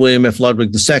and William F.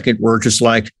 Ludwig II were just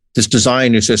like, this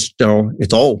design is just,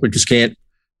 it's old. We just can't,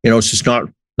 it's just not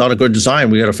a good design.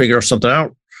 We got to figure something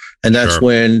out. And that's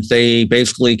when they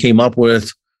basically came up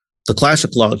with the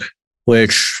classic lug,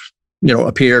 which,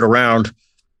 appeared around,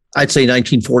 I'd say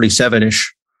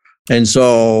 1947-ish. And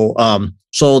so,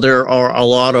 so there are a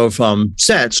lot of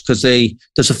sets, because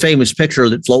there's a famous picture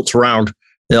that floats around,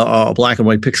 a black and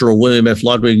white picture of William F.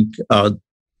 Ludwig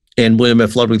and William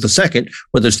F. Ludwig II,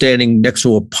 where they're standing next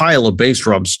to a pile of bass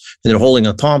drums and they're holding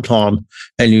a tom-tom.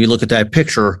 And you look at that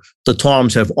picture, the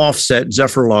toms have offset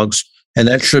Zephyr lugs, and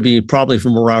that should be probably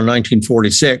from around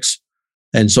 1946.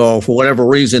 And so for whatever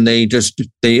reason, they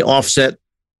offset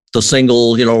the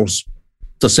single,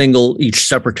 each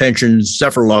separate tension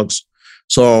Zephyr lugs.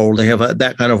 So they have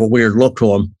that kind of a weird look to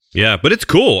them. Yeah, but it's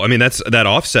cool. I mean, that's that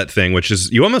offset thing, which is,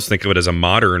 you almost think of it as a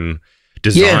modern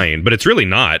design, but it's really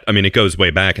not. I mean, it goes way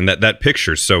back, and that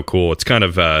picture's so cool. It's kind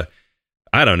of, I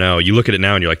don't know. You look at it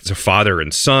now and you're like, it's a father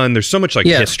and son. There's so much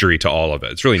history to all of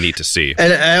it. It's really neat to see.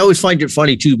 And I always find it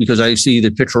funny too, because I see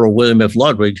the picture of William F.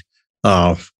 Ludwig,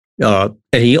 and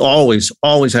he always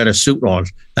had a suit on.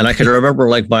 And I can remember,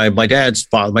 like, my dad's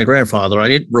father, my grandfather, I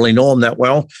didn't really know him that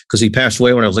well because he passed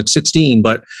away when I was like 16,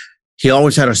 but he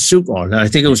always had a suit on. And I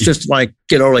think it was just like,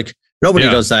 like nobody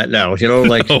does that now,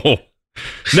 like.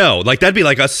 No, like that'd be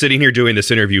like us sitting here doing this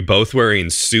interview, both wearing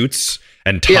suits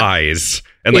and ties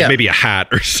and like maybe a hat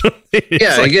or something.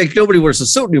 Like nobody wears a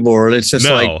suit anymore. And it's just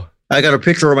like, I got a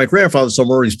picture of my grandfather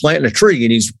somewhere. He's planting a tree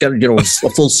and he's got, a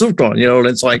full suit on, and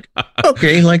it's like,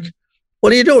 okay, like,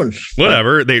 what are you doing?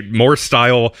 Whatever. They more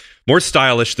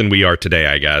stylish than we are today,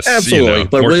 I guess. Absolutely.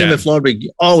 But William F. Ludwig,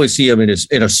 you always see him in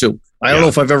a suit. I don't know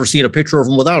if I've ever seen a picture of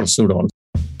him without a suit on.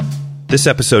 This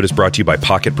episode is brought to you by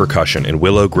Pocket Percussion in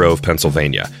Willow Grove,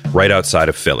 Pennsylvania, right outside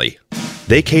of Philly.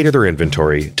 They cater their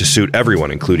inventory to suit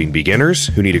everyone, including beginners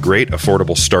who need a great,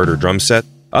 affordable starter drum set,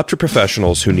 up to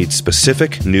professionals who need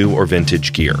specific new or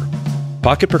vintage gear.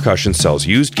 Pocket Percussion sells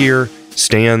used gear,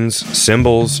 stands,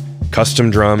 cymbals, custom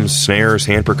drums, snares,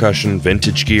 hand percussion,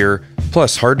 vintage gear,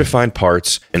 plus hard-to-find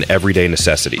parts and everyday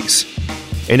necessities.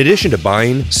 In addition to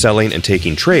buying, selling, and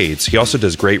taking trades, he also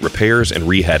does great repairs and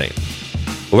reheading.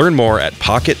 Learn more at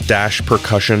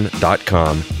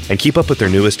pocket-percussion.com and keep up with their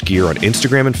newest gear on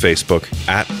Instagram and Facebook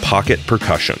at Pocket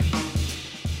Percussion.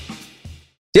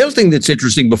 The other thing that's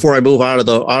interesting before I move out of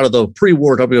the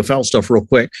pre-war WFL stuff real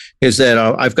quick is that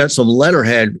I've got some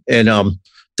letterhead and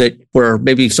that where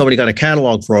maybe somebody got a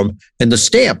catalog from, and the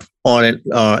stamp on it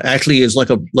actually is like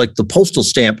the postal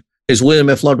stamp is William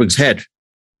F. Ludwig's head,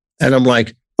 and I'm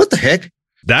like, what the heck?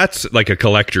 That's like a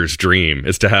collector's dream,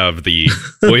 is to have the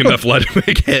William F.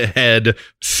 Ludwig head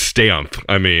stamp.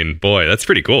 I mean, boy, that's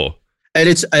pretty cool.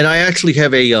 And I actually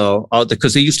have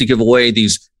because they used to give away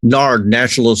these NARD,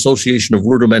 National Association of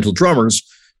Rudimental Drummers,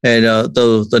 and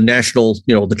the national,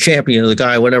 the champion, the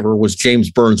guy, whatever, was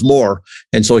James Burns Moore,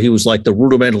 and so he was like the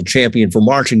rudimental champion for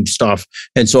marching stuff.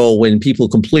 And so when people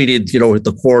completed,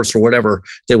 the course or whatever,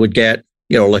 they would get,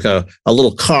 like a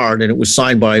little card, and it was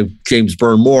signed by James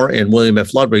Burns Moore and William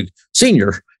F. Ludwig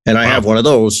Sr. And I have one of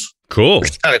those. Cool.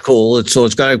 It's kind of cool.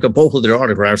 It's got both of their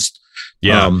autographs.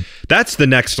 Yeah, that's the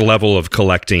next level of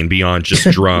collecting beyond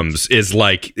just drums is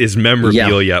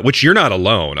memorabilia, which you're not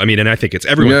alone. I mean, and I think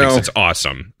everyone thinks it's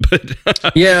awesome. But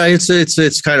yeah,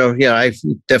 it's kind of I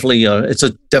definitely it's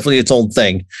definitely its own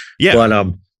thing. Yeah,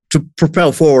 but to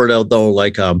propel forward though,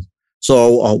 like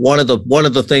so one of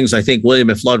the things I think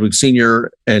William F. Ludwig Sr.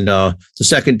 and the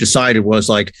second decided was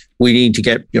like, we need to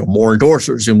get more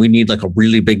endorsers, and we need like a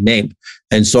really big name.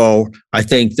 And so I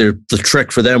think the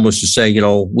trick for them was to say,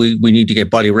 we need to get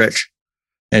Buddy Rich.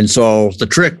 And so the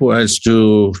trick was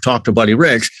to talk to Buddy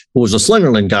Rich, who was a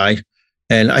Slingerland guy.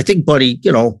 And I think Buddy,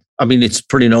 it's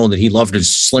pretty known that he loved his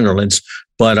Slingerlands.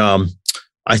 But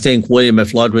I think William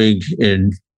F. Ludwig,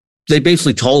 they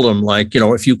basically told him, like,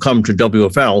 if you come to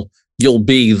WFL, you'll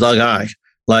be the guy.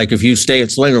 Like, if you stay at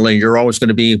Slingerland, you're always going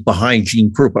to be behind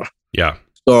Gene Krupa. Yeah.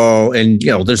 So, and,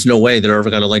 there's no way they're ever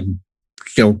going to, like,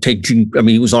 take Gene. I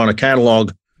mean, he was on a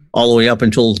catalog all the way up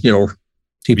until,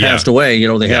 he passed away.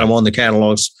 They had him on the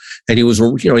catalogs, and he was,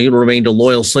 he remained a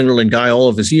loyal Slingerland guy all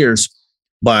of his years.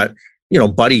 But,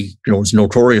 Buddy, was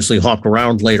notoriously hopped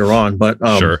around later on. But,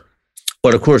 sure.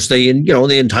 But of course, they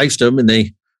enticed him, and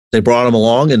they brought him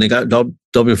along, and they got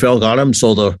WFL got him.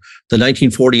 So the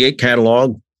 1948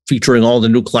 catalog featuring all the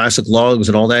new classic logs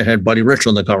and all that had Buddy Rich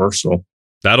on the cover. So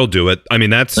that'll do it. I mean,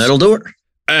 that'll do it.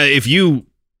 If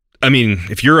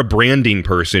you're a branding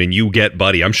person and you get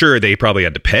Buddy, I'm sure they probably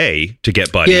had to pay to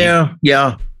get Buddy.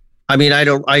 Yeah. I mean, I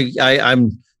don't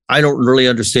really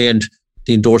understand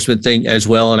the endorsement thing as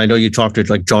well. And I know you talked to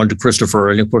like John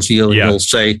DeChristopher, and of course he'll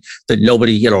say that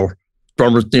nobody,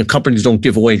 drummers, companies don't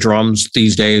give away drums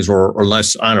these days, or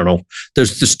less. I don't know.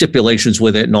 There's the stipulations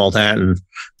with it and all that.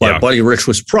 But Buddy Rich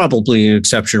was probably an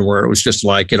exception where it was just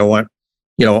like, what,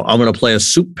 I'm going to play a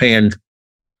soup pan.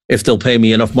 If they'll pay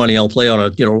me enough money, I'll play on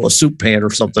a soup pan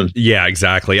or something. Yeah,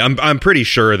 exactly. I'm pretty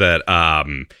sure that I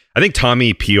think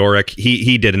Tommy Piorik,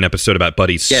 he did an episode about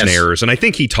Buddy's snares, and I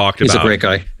think he talked about. He's a great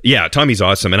guy. Yeah, Tommy's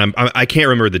awesome, and I can't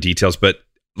remember the details, but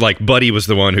like Buddy was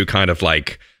the one who kind of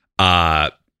like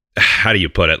how do you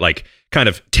put it? Like kind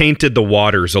of tainted the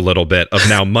waters a little bit of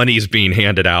now money's being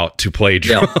handed out to play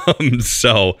drums. Yeah.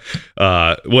 So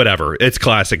whatever, it's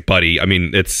classic Buddy. I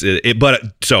mean, but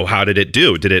so how did it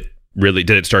do? Did it really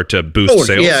did it start to boost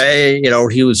sales? Yeah,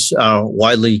 he was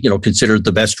widely considered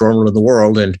the best drummer in the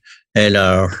world, and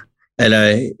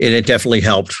it definitely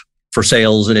helped for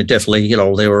sales, and it definitely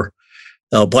they were.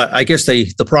 But I guess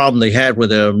the problem they had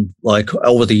with him, like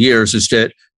over the years, is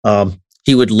that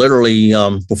he would literally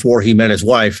before he met his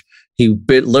wife, he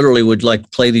literally would like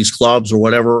play these clubs or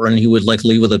whatever, and he would like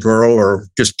leave with a girl or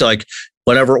just like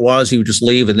whatever it was, he would just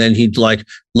leave, and then he'd like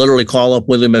literally call up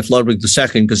William F. Ludwig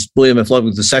II, because William F.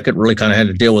 Ludwig II really kind of had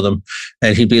to deal with him,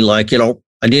 and he'd be like,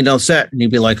 I need another set, and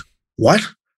he'd be like, what?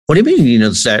 What do you mean you need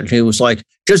another set? And he was like,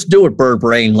 just do it, Bird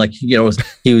Brain. Like,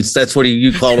 that's what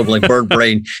you called him, like Bird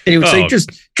Brain. And he would say,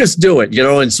 just do it,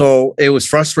 And so it was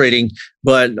frustrating.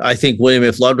 But I think William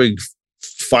F. Ludwig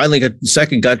finally got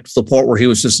to the point where he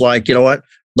was just like, you know what?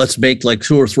 Let's make like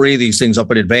 2 or 3 of these things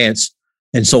up in advance.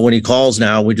 And so when he calls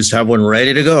now, we just have one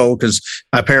ready to go, because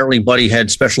apparently Buddy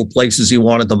had special places he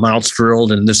wanted the mounts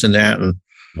drilled and this and that. And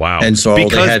wow. And so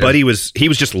because Buddy was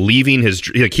just leaving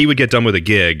he would get done with a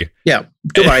gig. Yeah.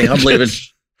 Goodbye. I'm leaving.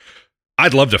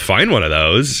 I'd love to find one of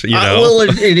those, Well,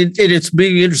 it's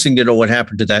being interesting to know what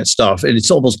happened to that stuff. And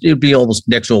it'd be almost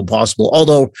next to impossible.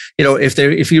 Although,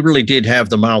 if you really did have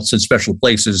the mounts in special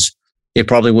places, it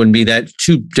probably wouldn't be that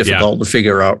too difficult to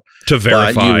figure out. To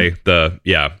verify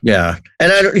Yeah.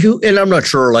 And I'm not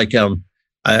sure, like,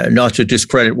 not to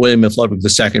discredit William F. Ludwig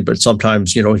II, but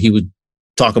sometimes, he would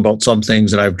talk about some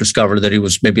things that I've discovered that he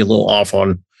was maybe a little off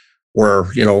on, where,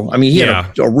 he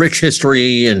had a rich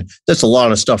history, and that's a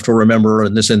lot of stuff to remember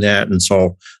and this and that. And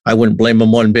so I wouldn't blame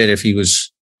him one bit if he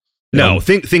was.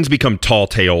 Things become tall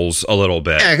tales a little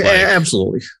bit.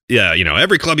 Absolutely. Yeah,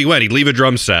 every club he went, he'd leave a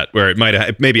drum set, where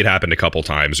maybe it happened a couple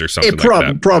times or something like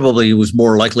that. Probably was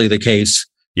more likely the case,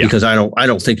 because I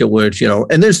don't think it would,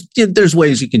 And there's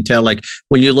ways you can tell, like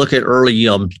when you look at early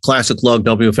classic lug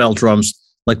WFL drums,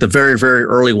 like the very, very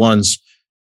early ones,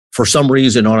 for some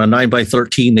reason on a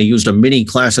 9x13 they used a mini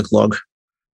classic lug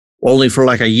only for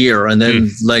like a year, and then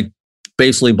like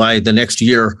basically by the next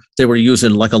year they were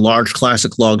using like a large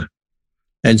classic lug.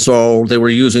 And so they were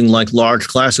using like large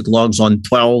classic lugs on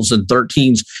 12s and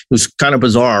 13s. It was kind of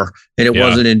bizarre. And it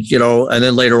wasn't and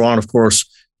then later on, of course,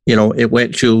 it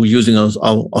went to using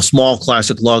a small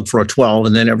classic lug for a 12.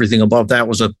 And then everything above that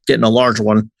was getting a larger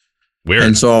one. Weird.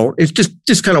 And so it's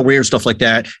just kind of weird stuff like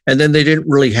that. And then they didn't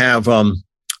really have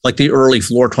like the early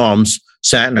floor toms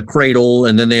sat in a cradle,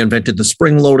 and then they invented the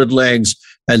spring loaded legs.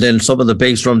 And then some of the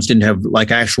bass drums didn't have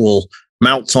like actual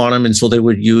mounts on them. And so they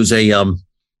would use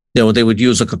they would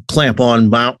use like a clamp-on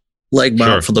leg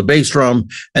mount for the bass drum,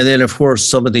 and then of course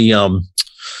some of the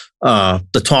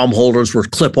tom holders were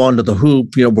clip onto the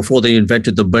hoop, before they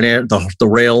invented the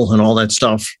rail and all that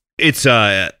stuff. It's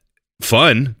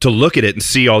fun to look at it and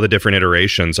see all the different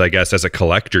iterations. I guess as a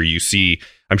collector, you see.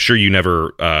 I'm sure you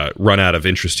never run out of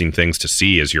interesting things to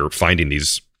see as you're finding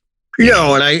these.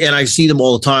 And I see them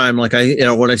all the time. Like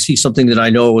when I see something that I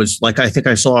know is like, I think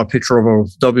I saw a picture of a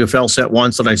WFL set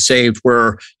once that I saved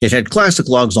where it had classic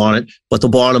lugs on it, but the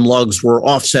bottom lugs were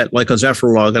offset like a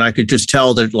Zephyr lug. And I could just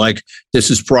tell that like, this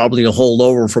is probably a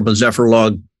holdover from a Zephyr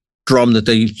lug drum that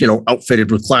they, outfitted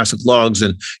with classic lugs.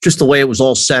 And just the way it was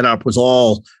all set up was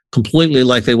all completely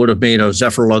like they would have made a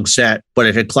Zephyr lug set, but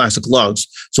it had classic lugs.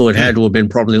 So it had to have been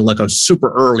probably like a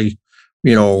super early,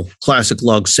 classic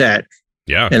lug set.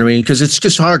 Yeah. And I mean, because it's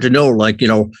just hard to know, like,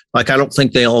 like I don't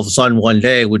think they all of a sudden one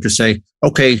day would just say,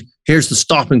 okay, here's the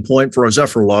stopping point for a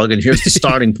Zephyr lug, and here's the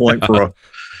starting point for a.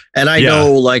 And I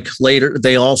know, like later,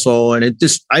 they also, and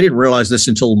I didn't realize this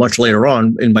until much later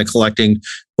on in my collecting,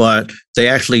 but they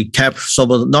actually kept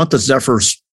some of not the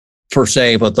Zephyrs per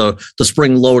se, but the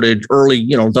spring loaded early,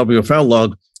 WFL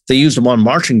lug. They used them on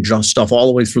marching stuff all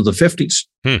the way through the 50s.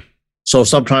 So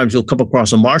sometimes you'll come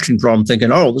across a marching drum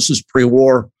thinking, oh, this is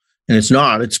pre-war. And it's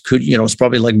not. It's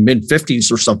probably like mid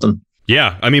 50s or something.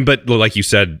 Yeah, I mean, but like you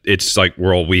said, it's like,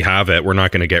 well, we have it. We're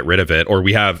not going to get rid of it, or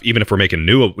we have, even if we're making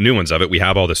new ones of it, we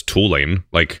have all this tooling.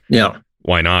 Like,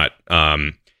 why not?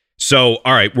 So,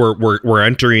 all right, we're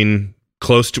entering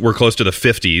we're close to the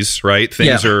 50s, right?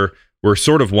 We're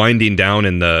sort of winding down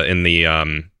in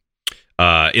the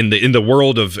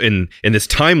world of in this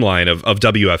timeline of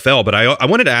WFL. But I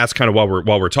wanted to ask kind of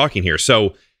while we're talking here,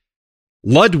 so.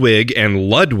 Ludwig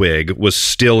was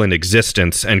still in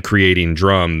existence and creating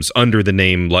drums under the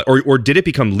name, or did it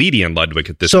become Leedy and Ludwig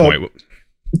at this point?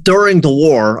 During the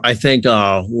war, I think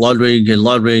Ludwig and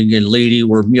Leedy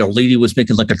were, Leedy was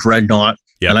making like a dreadnought,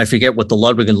 and I forget what the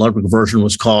Ludwig and Ludwig version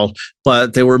was called,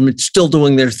 but they were still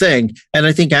doing their thing. And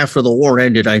I think after the war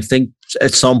ended, I think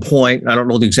at some point, I don't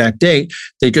know the exact date,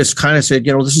 they just kind of said,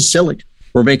 this is silly.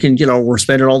 We're making, we're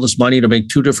spending all this money to make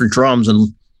 2 different drums,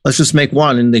 and let's just make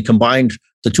one. And they combined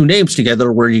the two names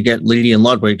together where you get Leedy and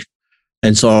Ludwig.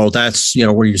 And so that's,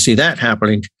 where you see that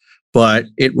happening. But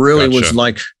it really was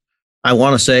like, I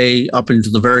want to say up into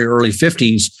the very early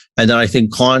 50s. And then I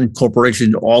think Kahn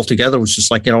Corporation altogether was just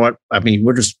like, you know what? I mean,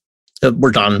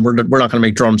 we're done. We're not going to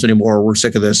make drums anymore. We're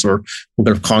sick of this, or we're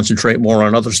going to concentrate more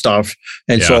on other stuff.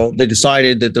 And so they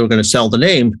decided that they were going to sell the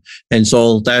name. And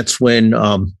so that's when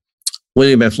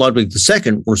William F. Ludwig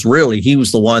II he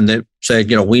was the one that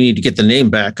said, we need to get the name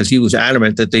back, because he was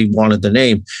adamant that they wanted the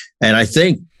name. And I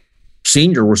think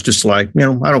Senior was just like, I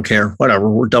don't care, whatever.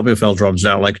 We're WFL Drums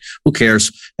now. Like, who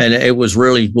cares? And it was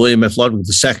really William F. Ludwig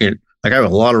II. Like, I have a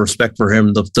lot of respect for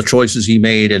him, the choices he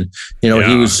made. And, he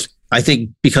was, I think,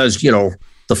 because,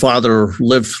 the father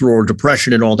lived through a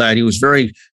depression and all that, he was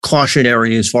very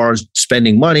cautionary as far as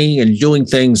spending money and doing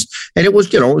things. And it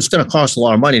was, it was going to cost a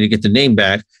lot of money to get the name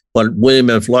back. But William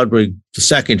F. Ludwig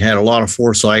II had a lot of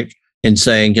foresight in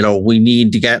saying, we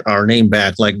need to get our name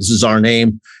back. Like, this is our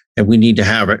name and we need to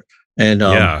have it. And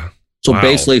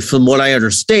basically, from what I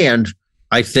understand,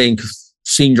 I think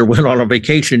Senior went on a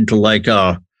vacation to like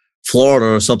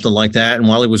Florida or something like that. And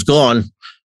while he was gone,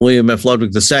 William F.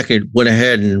 Ludwig II went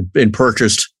ahead and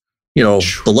purchased,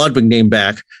 the Ludwig name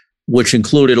back, which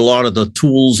included a lot of the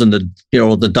tools and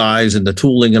the dies and the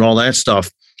tooling and all that stuff.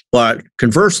 But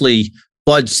conversely,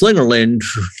 Bud Slingerland,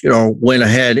 went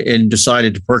ahead and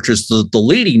decided to purchase the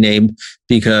Leedy name,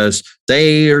 because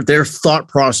their thought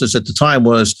process at the time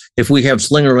was, if we have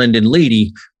Slingerland and Leedy,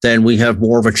 then we have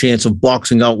more of a chance of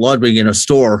boxing out Ludwig in a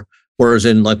store. Whereas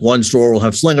in like one store we'll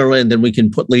have Slingerland, then we can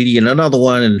put Leedy in another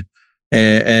one,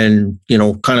 and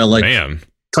kind of like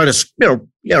try to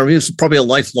it's probably a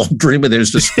lifelong dream of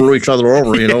theirs to screw each other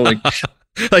over, like.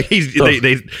 Like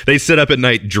they sit up at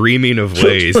night dreaming of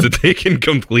ways that they can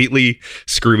completely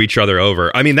screw each other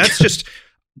over. I mean, that's just,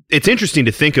 it's interesting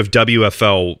to think of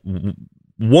WFL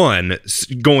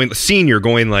Senior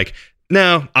going like,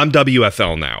 no, I'm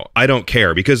WFL now. I don't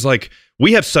care, because like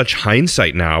we have such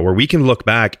hindsight now where we can look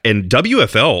back, and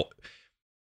WFL,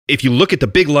 if you look at the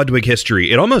big Ludwig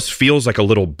history, it almost feels like a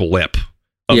little blip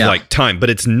of like time, but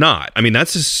it's not. I mean,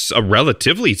 that's a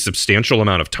relatively substantial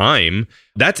amount of time.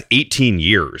 That's 18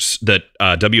 years that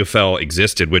WFL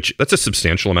existed, which that's a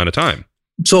substantial amount of time.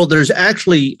 So there's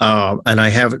actually, and I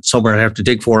have it somewhere, I have to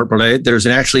dig for it, but there's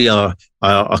actually a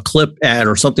clip ad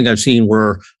or something I've seen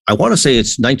where I want to say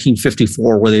it's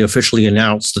 1954 where they officially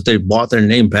announced that they bought their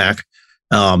name back.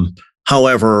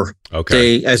 However,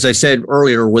 they, as I said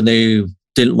earlier, when they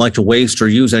didn't like to waste or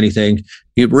use anything,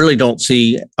 you really don't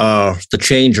see the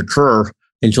change occur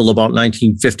until about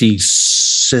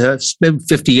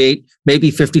 1958,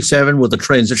 maybe 57, with a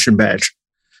transition badge.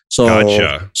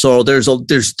 So, so there's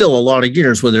still a lot of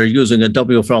years where they're using a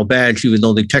WFL badge, even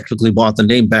though they technically bought the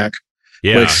name back.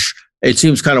 Yeah. Which it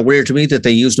seems kind of weird to me that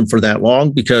they used them for that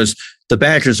long, because the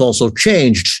badges also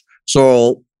changed.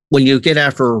 So when you get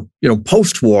after,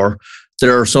 post-war,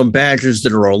 there are some badges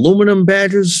that are aluminum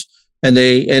badges. And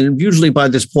usually by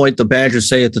this point, the badges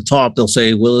say at the top, they'll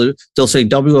say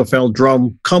WFL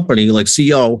Drum Company, like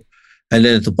CO. And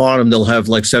then at the bottom, they'll have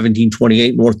like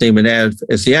 1728 North Damon Ave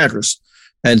as the address.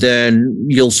 And then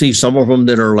you'll see some of them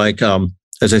that are like,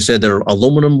 as I said, they're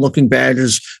aluminum looking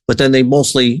badges, but then they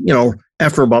mostly,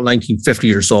 after about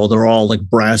 1950 or so, they're all like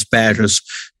brass badges.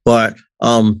 But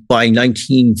by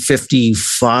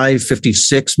 1955,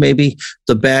 56, maybe,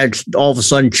 the badge all of a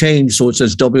sudden changed. So it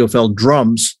says WFL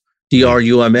Drums,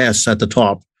 DRUMS at the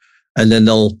top, and then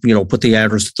they'll put the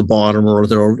address at the bottom, or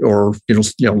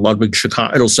Ludwig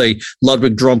Chicago. It'll say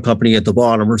Ludwig Drum Company at the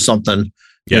bottom or something.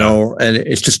 And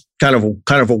it's just kind of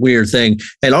a weird thing.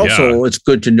 And also, it's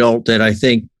good to note that I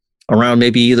think around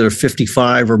maybe either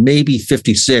 55 or maybe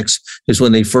 56 is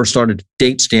when they first started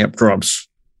date stamp drums.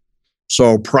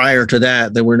 So prior to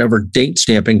that, they were never date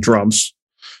stamping drums,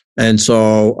 and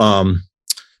so.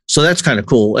 So that's kind of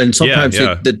cool. And sometimes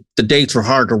the dates are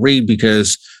hard to read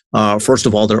because, first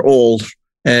of all, they're old,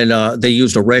 and they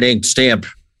used a red ink stamp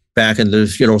back in the,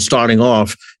 starting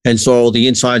off. And so the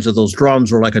insides of those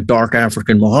drums were like a dark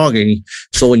African mahogany.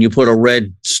 So when you put a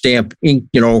red stamp ink,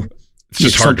 it's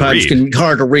just sometimes can be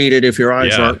hard to read it if your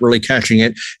eyes aren't really catching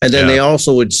it. And then they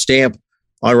also would stamp,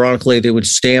 ironically, they would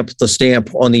stamp the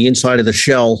stamp on the inside of the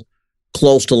shell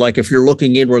close to, like, if you're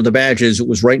looking in where the badge is, it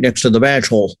was right next to the badge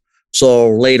hole. So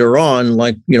later on,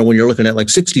 like, when you're looking at like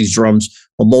 60s drums,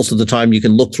 well, most of the time you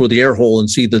can look through the air hole and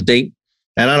see the date.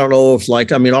 And I don't know if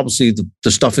obviously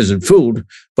the stuff isn't food,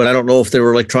 but I don't know if they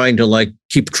were like trying to like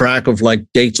keep track of like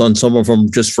dates on some of them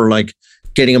just for like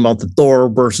getting them out the door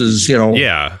versus, I don't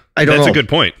know. That's a good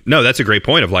point. No, that's a great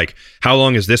point of like, how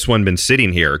long has this one been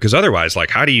sitting here? Because otherwise,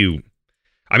 like, how do you,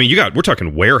 we're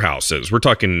talking warehouses. We're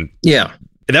talking,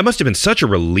 that must have been such a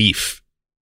relief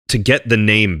to get the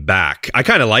name back. I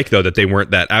kind of like, though, that they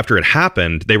weren't that after it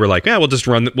happened, they were like, yeah, we'll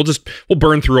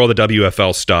burn through all the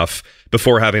WFL stuff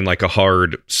before having like a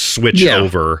hard switch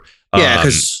over.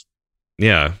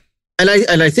 Yeah. And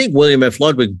I think William F.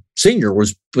 Ludwig Sr.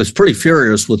 was pretty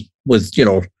furious with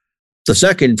the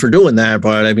second for doing that.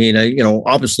 But I mean,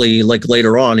 obviously, like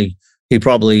later on, he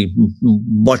probably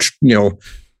much,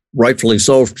 rightfully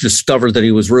so, discovered that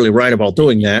he was really right about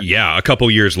doing that. Yeah, a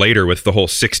couple years later with the whole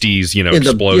 60s,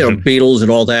 explosion. The Beatles and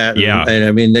all that. Yeah. And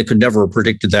I mean, they could never have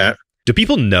predicted that. Do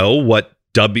people know what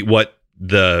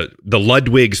the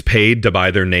Ludwigs paid to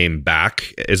buy their name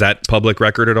back? Is that public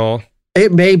record at all?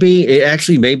 It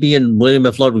actually may be in William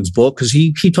F. Ludwig's book, because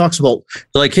he talks about,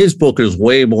 like, his book is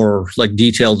way more like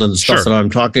detailed than the stuff that I'm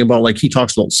talking about. Like, he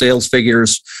talks about sales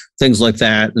figures, things like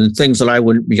that, and things that I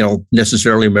wouldn't,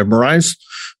 necessarily memorize.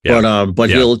 Yeah.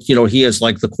 But he has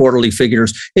like the quarterly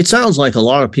figures. It sounds like a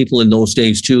lot of people in those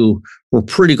days too were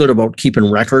pretty good about keeping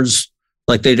records.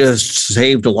 Like, they just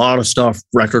saved a lot of stuff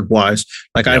record wise.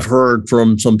 Like, I've heard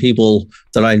from some people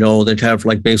that I know that have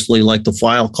like basically like the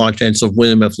file contents of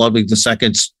William F. Ludwig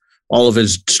II's, all of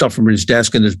his stuff from his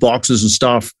desk and his boxes and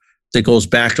stuff that goes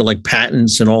back to like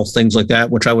patents and all things like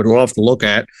that, which I would love to look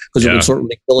at, because it would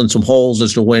certainly fill in some holes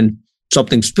as to when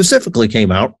something specifically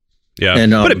came out. Yeah,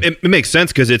 and, but it makes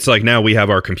sense, because it's like now we have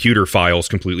our computer files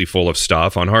completely full of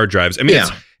stuff on hard drives. I mean,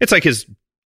 it's like his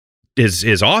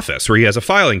office where he has a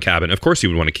filing cabinet. Of course, he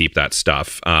would want to keep that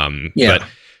stuff. But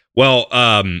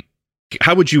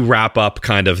how would you wrap up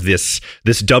kind of this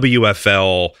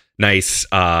WFL nice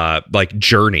like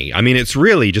journey? I mean, it's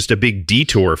really just a big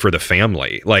detour for the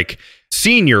family. Like,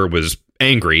 Senior was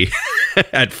angry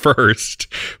at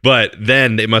first, but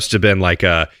then it must have been like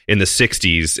in the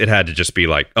 60s, it had to just be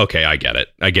like, okay, I get it.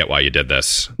 I get why you did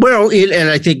this. Well,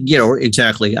 and I think,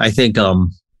 exactly. I think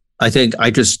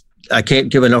I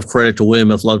can't give enough credit to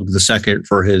William F. Ludwig II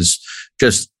for his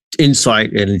just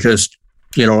insight, and just,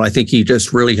 I think he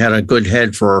just really had a good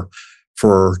head for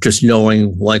just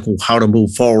knowing like how to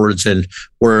move forwards. And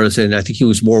I think he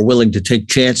was more willing to take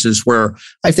chances, where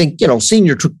I think,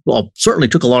 Senior certainly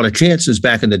took a lot of chances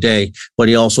back in the day, but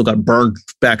he also got burned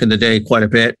back in the day quite a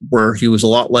bit, where he was a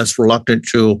lot less reluctant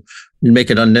to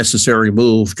make an unnecessary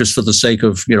move just for the sake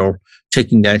of,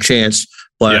 taking that chance.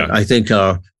 But I think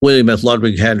William F.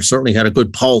 Ludwig certainly had a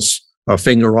good pulse, a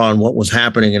finger on what was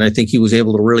happening. And I think he was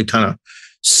able to really kind of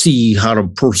see how to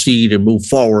proceed and move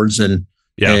forwards. And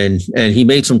he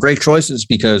made some great choices,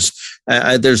 because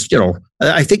there's,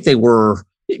 I think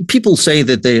people say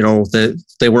that that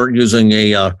they weren't using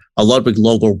a Ludwig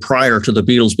logo prior to the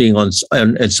Beatles being on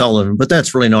Sullivan, but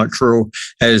that's really not true.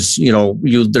 As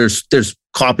there's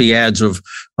copy ads of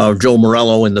Joe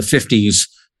Morello in the 50s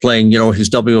playing, his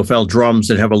WFL drums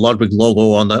that have a Ludwig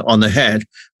logo on the head.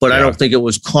 But I don't think it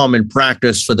was common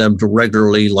practice for them to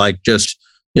regularly like just,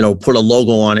 put a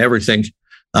logo on everything.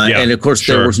 And of course,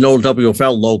 there was no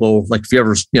WFL logo. Like, if you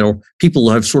ever, people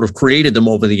have sort of created them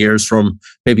over the years, from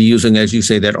maybe using, as you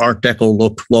say, that Art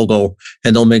Deco logo,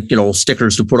 and they'll make,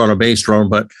 stickers to put on a bass drum,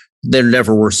 but there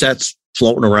never were sets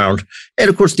floating around. And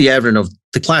of course, the advent of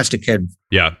the plastic head.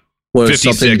 Yeah. Was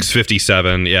 56,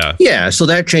 57. Yeah. Yeah. So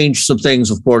that changed some things,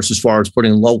 of course, as far as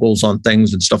putting logos on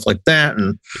things and stuff like that.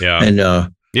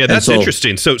 That's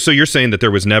interesting. So you're saying that there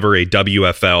was never a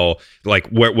WFL like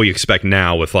what we expect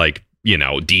now with like,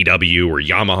 DW or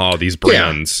Yamaha, these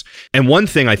brands. Yeah. And one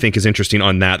thing I think is interesting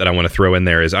on that I want to throw in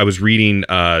there is I was reading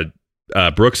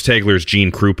Brooks Tegler's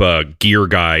Gene Krupa Gear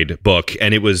Guide book,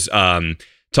 and it was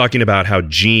talking about how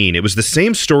Gene, it was the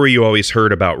same story you always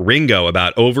heard about Ringo,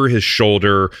 about over his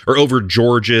shoulder, or over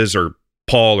George's or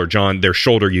Paul or John, their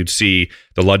shoulder, you'd see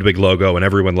the Ludwig logo and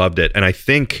everyone loved it. And I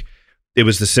think it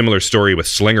was the similar story with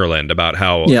Slingerland, about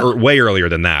how way earlier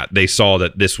than that, they saw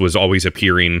that this was always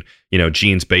appearing,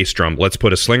 Gene's bass drum. Let's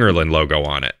put a Slingerland logo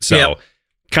on it. So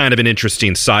kind of an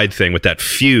interesting side thing with that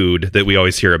feud that we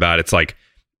always hear about. It's like,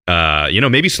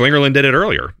 maybe Slingerland did it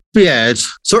earlier. Yeah, it's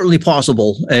certainly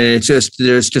possible. And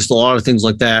there's just a lot of things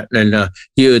like that. And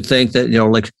you would think that,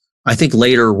 like, I think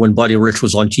later when Buddy Rich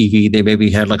was on TV, they maybe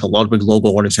had like a Ludwig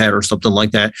logo on his head or something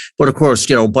like that. But of course,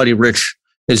 Buddy Rich,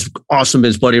 as awesome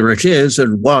as Buddy Rich is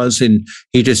and was, and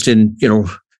he just didn't,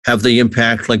 have the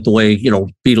impact like the way,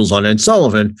 Beatles on Ed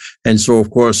Sullivan. And so, of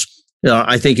course,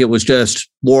 I think it was just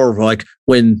more of like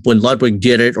when Ludwig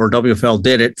did it, or WFL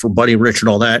did it for Buddy Rich and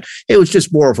all that, it was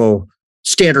just more of a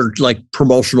standard like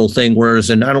promotional thing.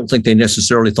 And I don't think they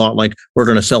necessarily thought like, we're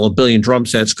going to sell 1 billion drum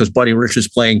sets because Buddy Rich is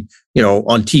playing,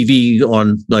 on TV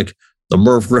on like the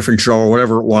Merv Griffin show or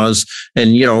whatever it was.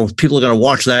 And, people are going to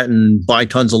watch that and buy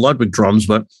tons of Ludwig drums,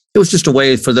 but it was just a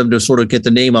way for them to sort of get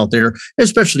the name out there,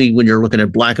 especially when you're looking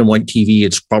at black and white TV.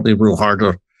 It's probably real hard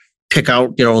to pick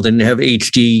out, they didn't have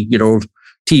HD,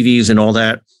 TVs and all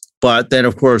that. But then,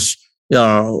 of course,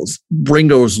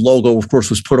 Ringo's logo, of course,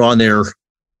 was put on there,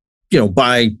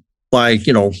 by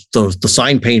the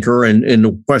sign painter and in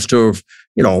the quest of,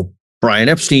 Brian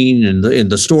Epstein and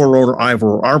the store owner,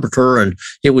 Ivor Arbiter. And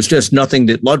it was just nothing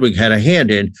that Ludwig had a hand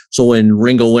in. So when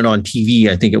Ringo went on TV,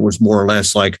 I think it was more or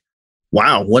less like,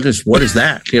 wow, what is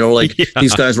that?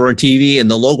 These guys were on TV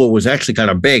and the logo was actually kind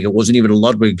of big. It wasn't even a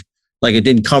Ludwig, like it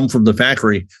didn't come from the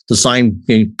factory. The sign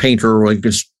painter, like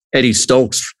Eddie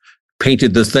Stokes,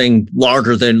 painted the thing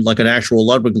larger than like an actual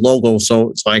Ludwig logo. So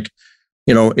it's like,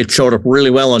 it showed up really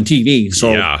well on TV.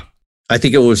 So yeah. I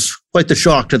think it was quite the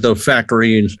shock to the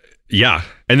factory. And yeah.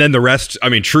 And then the rest, I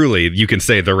mean, truly, you can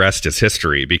say the rest is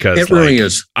history because it really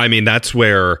is. I mean, that's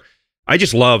where I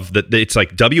just love that it's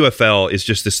like WFL is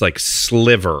just this like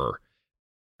sliver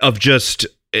of just,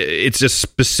 it's a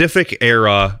specific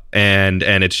era and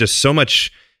it's just so much,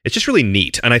 it's just really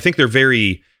neat. And I think they're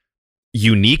very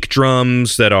unique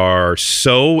drums that are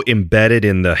so embedded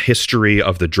in the history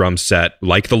of the drum set,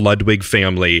 like the Ludwig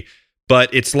family,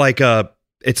 but it's like a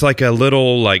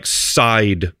little like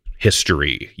side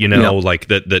history, like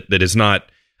that is not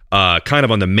kind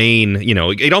of on the main,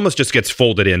 it almost just gets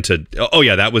folded into, oh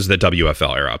yeah, that was the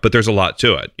WFL era, but there's a lot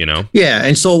to it, Yeah.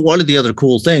 And so one of the other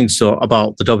cool things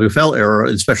about the WFL era,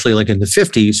 especially like in the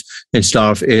 50s and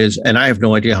stuff is, and I have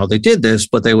no idea how they did this,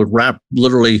 but they would wrap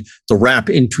literally the wrap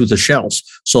into the shells.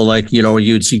 So like,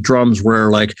 you'd see drums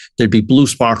where like there'd be blue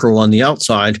sparkle on the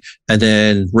outside and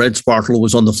then red sparkle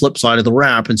was on the flip side of the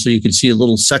wrap. And so you could see a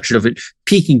little section of it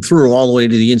peeking through all the way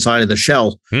to the inside of the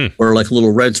shell where like a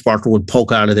little red sparkle would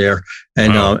poke out of there.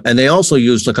 And and they also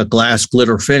used like a glass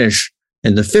glitter finish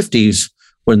in the 50s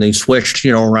when they switched,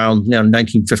 around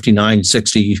 1959,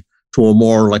 60 to a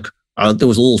more like there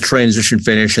was a little transition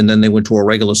finish and then they went to a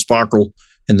regular sparkle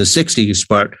in the 60s.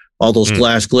 But all those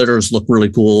glass glitters look really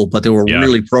cool, but they were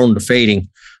really prone to fading.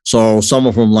 So some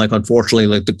of them, like unfortunately,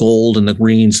 like the gold and the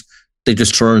greens, they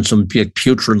just turned some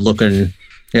putrid looking.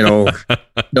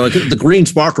 The green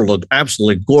sparkle looked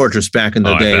absolutely gorgeous back in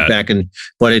the day.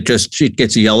 But it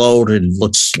gets yellowed and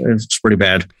it's pretty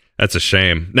bad. That's a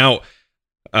shame. Now,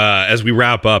 as we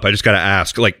wrap up, I just got to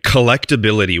ask, like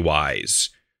collectability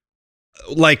wise,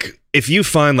 like if you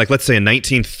find like, let's say a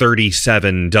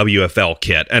 1937 WFL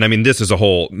kit, and I mean, this is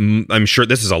I'm sure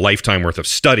this is a lifetime worth of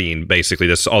studying,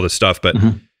 basically all this stuff, but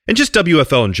and just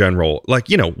WFL in general, like,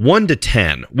 1 to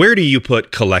 10, where do you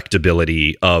put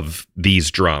collectability of these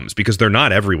drums? Because they're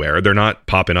not everywhere. They're not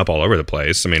popping up all over the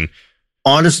place. I mean,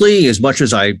 honestly, as much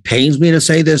as it pains me to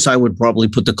say this, I would probably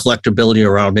put the collectability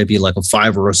around maybe like a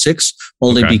 5 or a 6,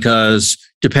 only because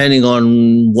depending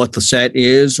on what the set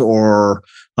is, or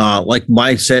like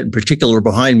my set in particular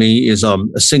behind me is a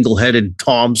single-headed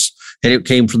toms, and it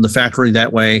came from the factory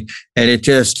that way. And it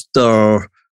just,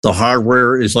 the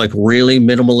hardware is like really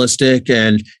minimalistic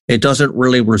and it doesn't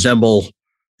really resemble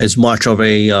as much of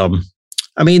a,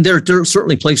 I mean, there are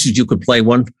certainly places you could play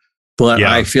one, but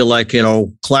I feel like,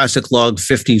 classic lug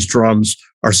 50s drums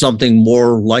are something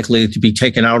more likely to be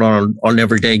taken out on an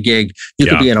everyday gig. You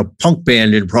could be in a punk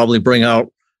band and probably bring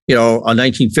out, a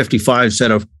 1955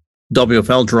 set of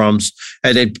WFL drums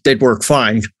and they'd work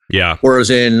fine. Yeah.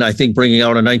 Whereas I think bringing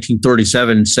out a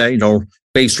 1937 set,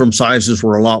 bass drum sizes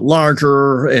were a lot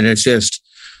larger, and the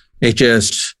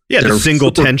single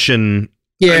tension.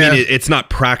 Yeah, I mean, it's not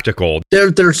practical.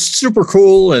 They're super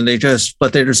cool, and they just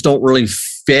don't really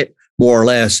fit, more or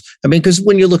less. I mean, because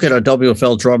when you look at a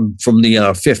WFL drum from the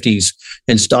 50s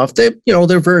and stuff, they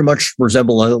very much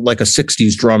resemble like a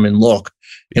 60s drum in look.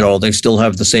 They still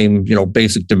have the same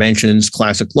basic dimensions,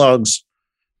 classic lugs,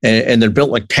 and they're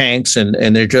built like tanks, and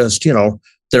they're just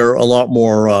they're a lot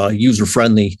more user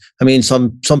friendly. I mean,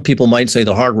 some people might say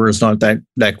the hardware is not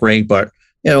that great, but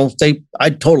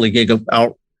I'd totally gig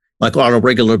out like on a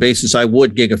regular basis. I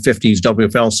would gig a 50s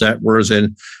WFL set, whereas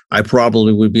I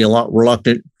probably would be a lot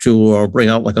reluctant to bring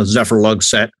out like a Zephyr lug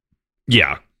set.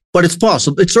 Yeah, but it's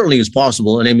possible. It certainly is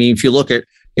possible. And I mean, if you look at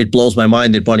it, blows my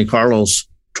mind that Bunny Carlos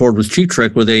toured with Cheap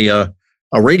Trick with a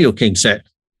Radio King set.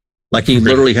 Like he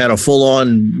literally had a full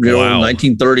on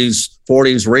 1930s,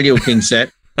 40s Radio King set.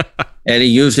 And he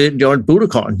used it on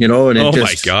Budokan, and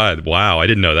my God. Wow. I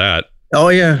didn't know that. Oh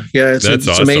yeah. Yeah. It's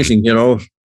awesome. Amazing,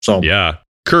 so yeah.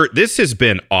 Kurt, this has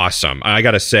been awesome. I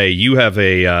got to say, you have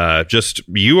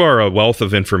you are a wealth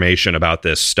of information about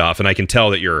this stuff. And I can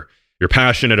tell that you're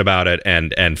passionate about it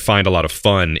and find a lot of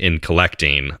fun in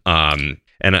collecting.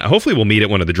 and hopefully we'll meet at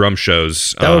one of the drum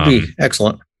shows. That would be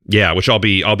excellent. Yeah, which I'll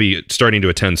be starting to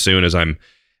attend soon as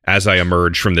I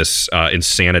emerge from this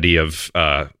insanity of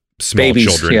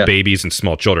babies and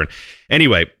small children.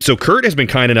 Anyway, so Kurt has been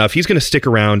kind enough. He's going to stick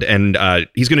around, and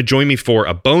he's going to join me for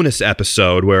a bonus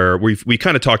episode where we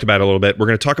kind of talked about it a little bit. We're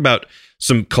going to talk about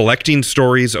some collecting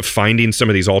stories of finding some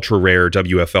of these ultra rare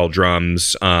WFL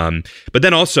drums. But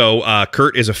then also,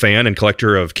 Kurt is a fan and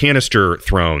collector of canister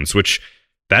thrones, which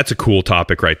that's a cool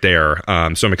topic right there.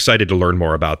 So I'm excited to learn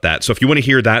more about that. So if you want to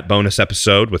hear that bonus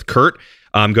episode with Kurt,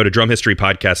 go to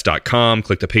drumhistorypodcast.com,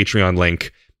 click the Patreon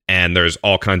link, and there's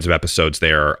all kinds of episodes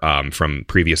there from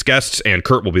previous guests, and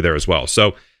Kurt will be there as well.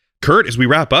 So, Kurt, as we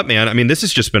wrap up, man, I mean, this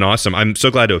has just been awesome. I'm so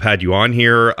glad to have had you on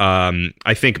here.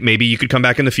 I think maybe you could come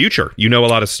back in the future. You know a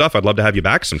lot of stuff. I'd love to have you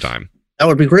back sometime. That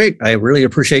would be great. I really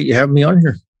appreciate you having me on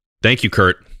here. Thank you,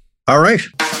 Kurt. All right.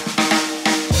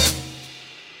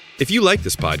 If you like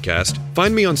this podcast,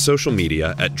 find me on social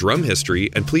media at Drum History,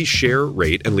 and please share,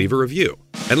 rate, and leave a review.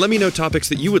 And let me know topics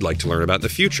that you would like to learn about in the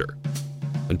future.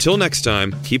 Until next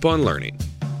time, keep on learning.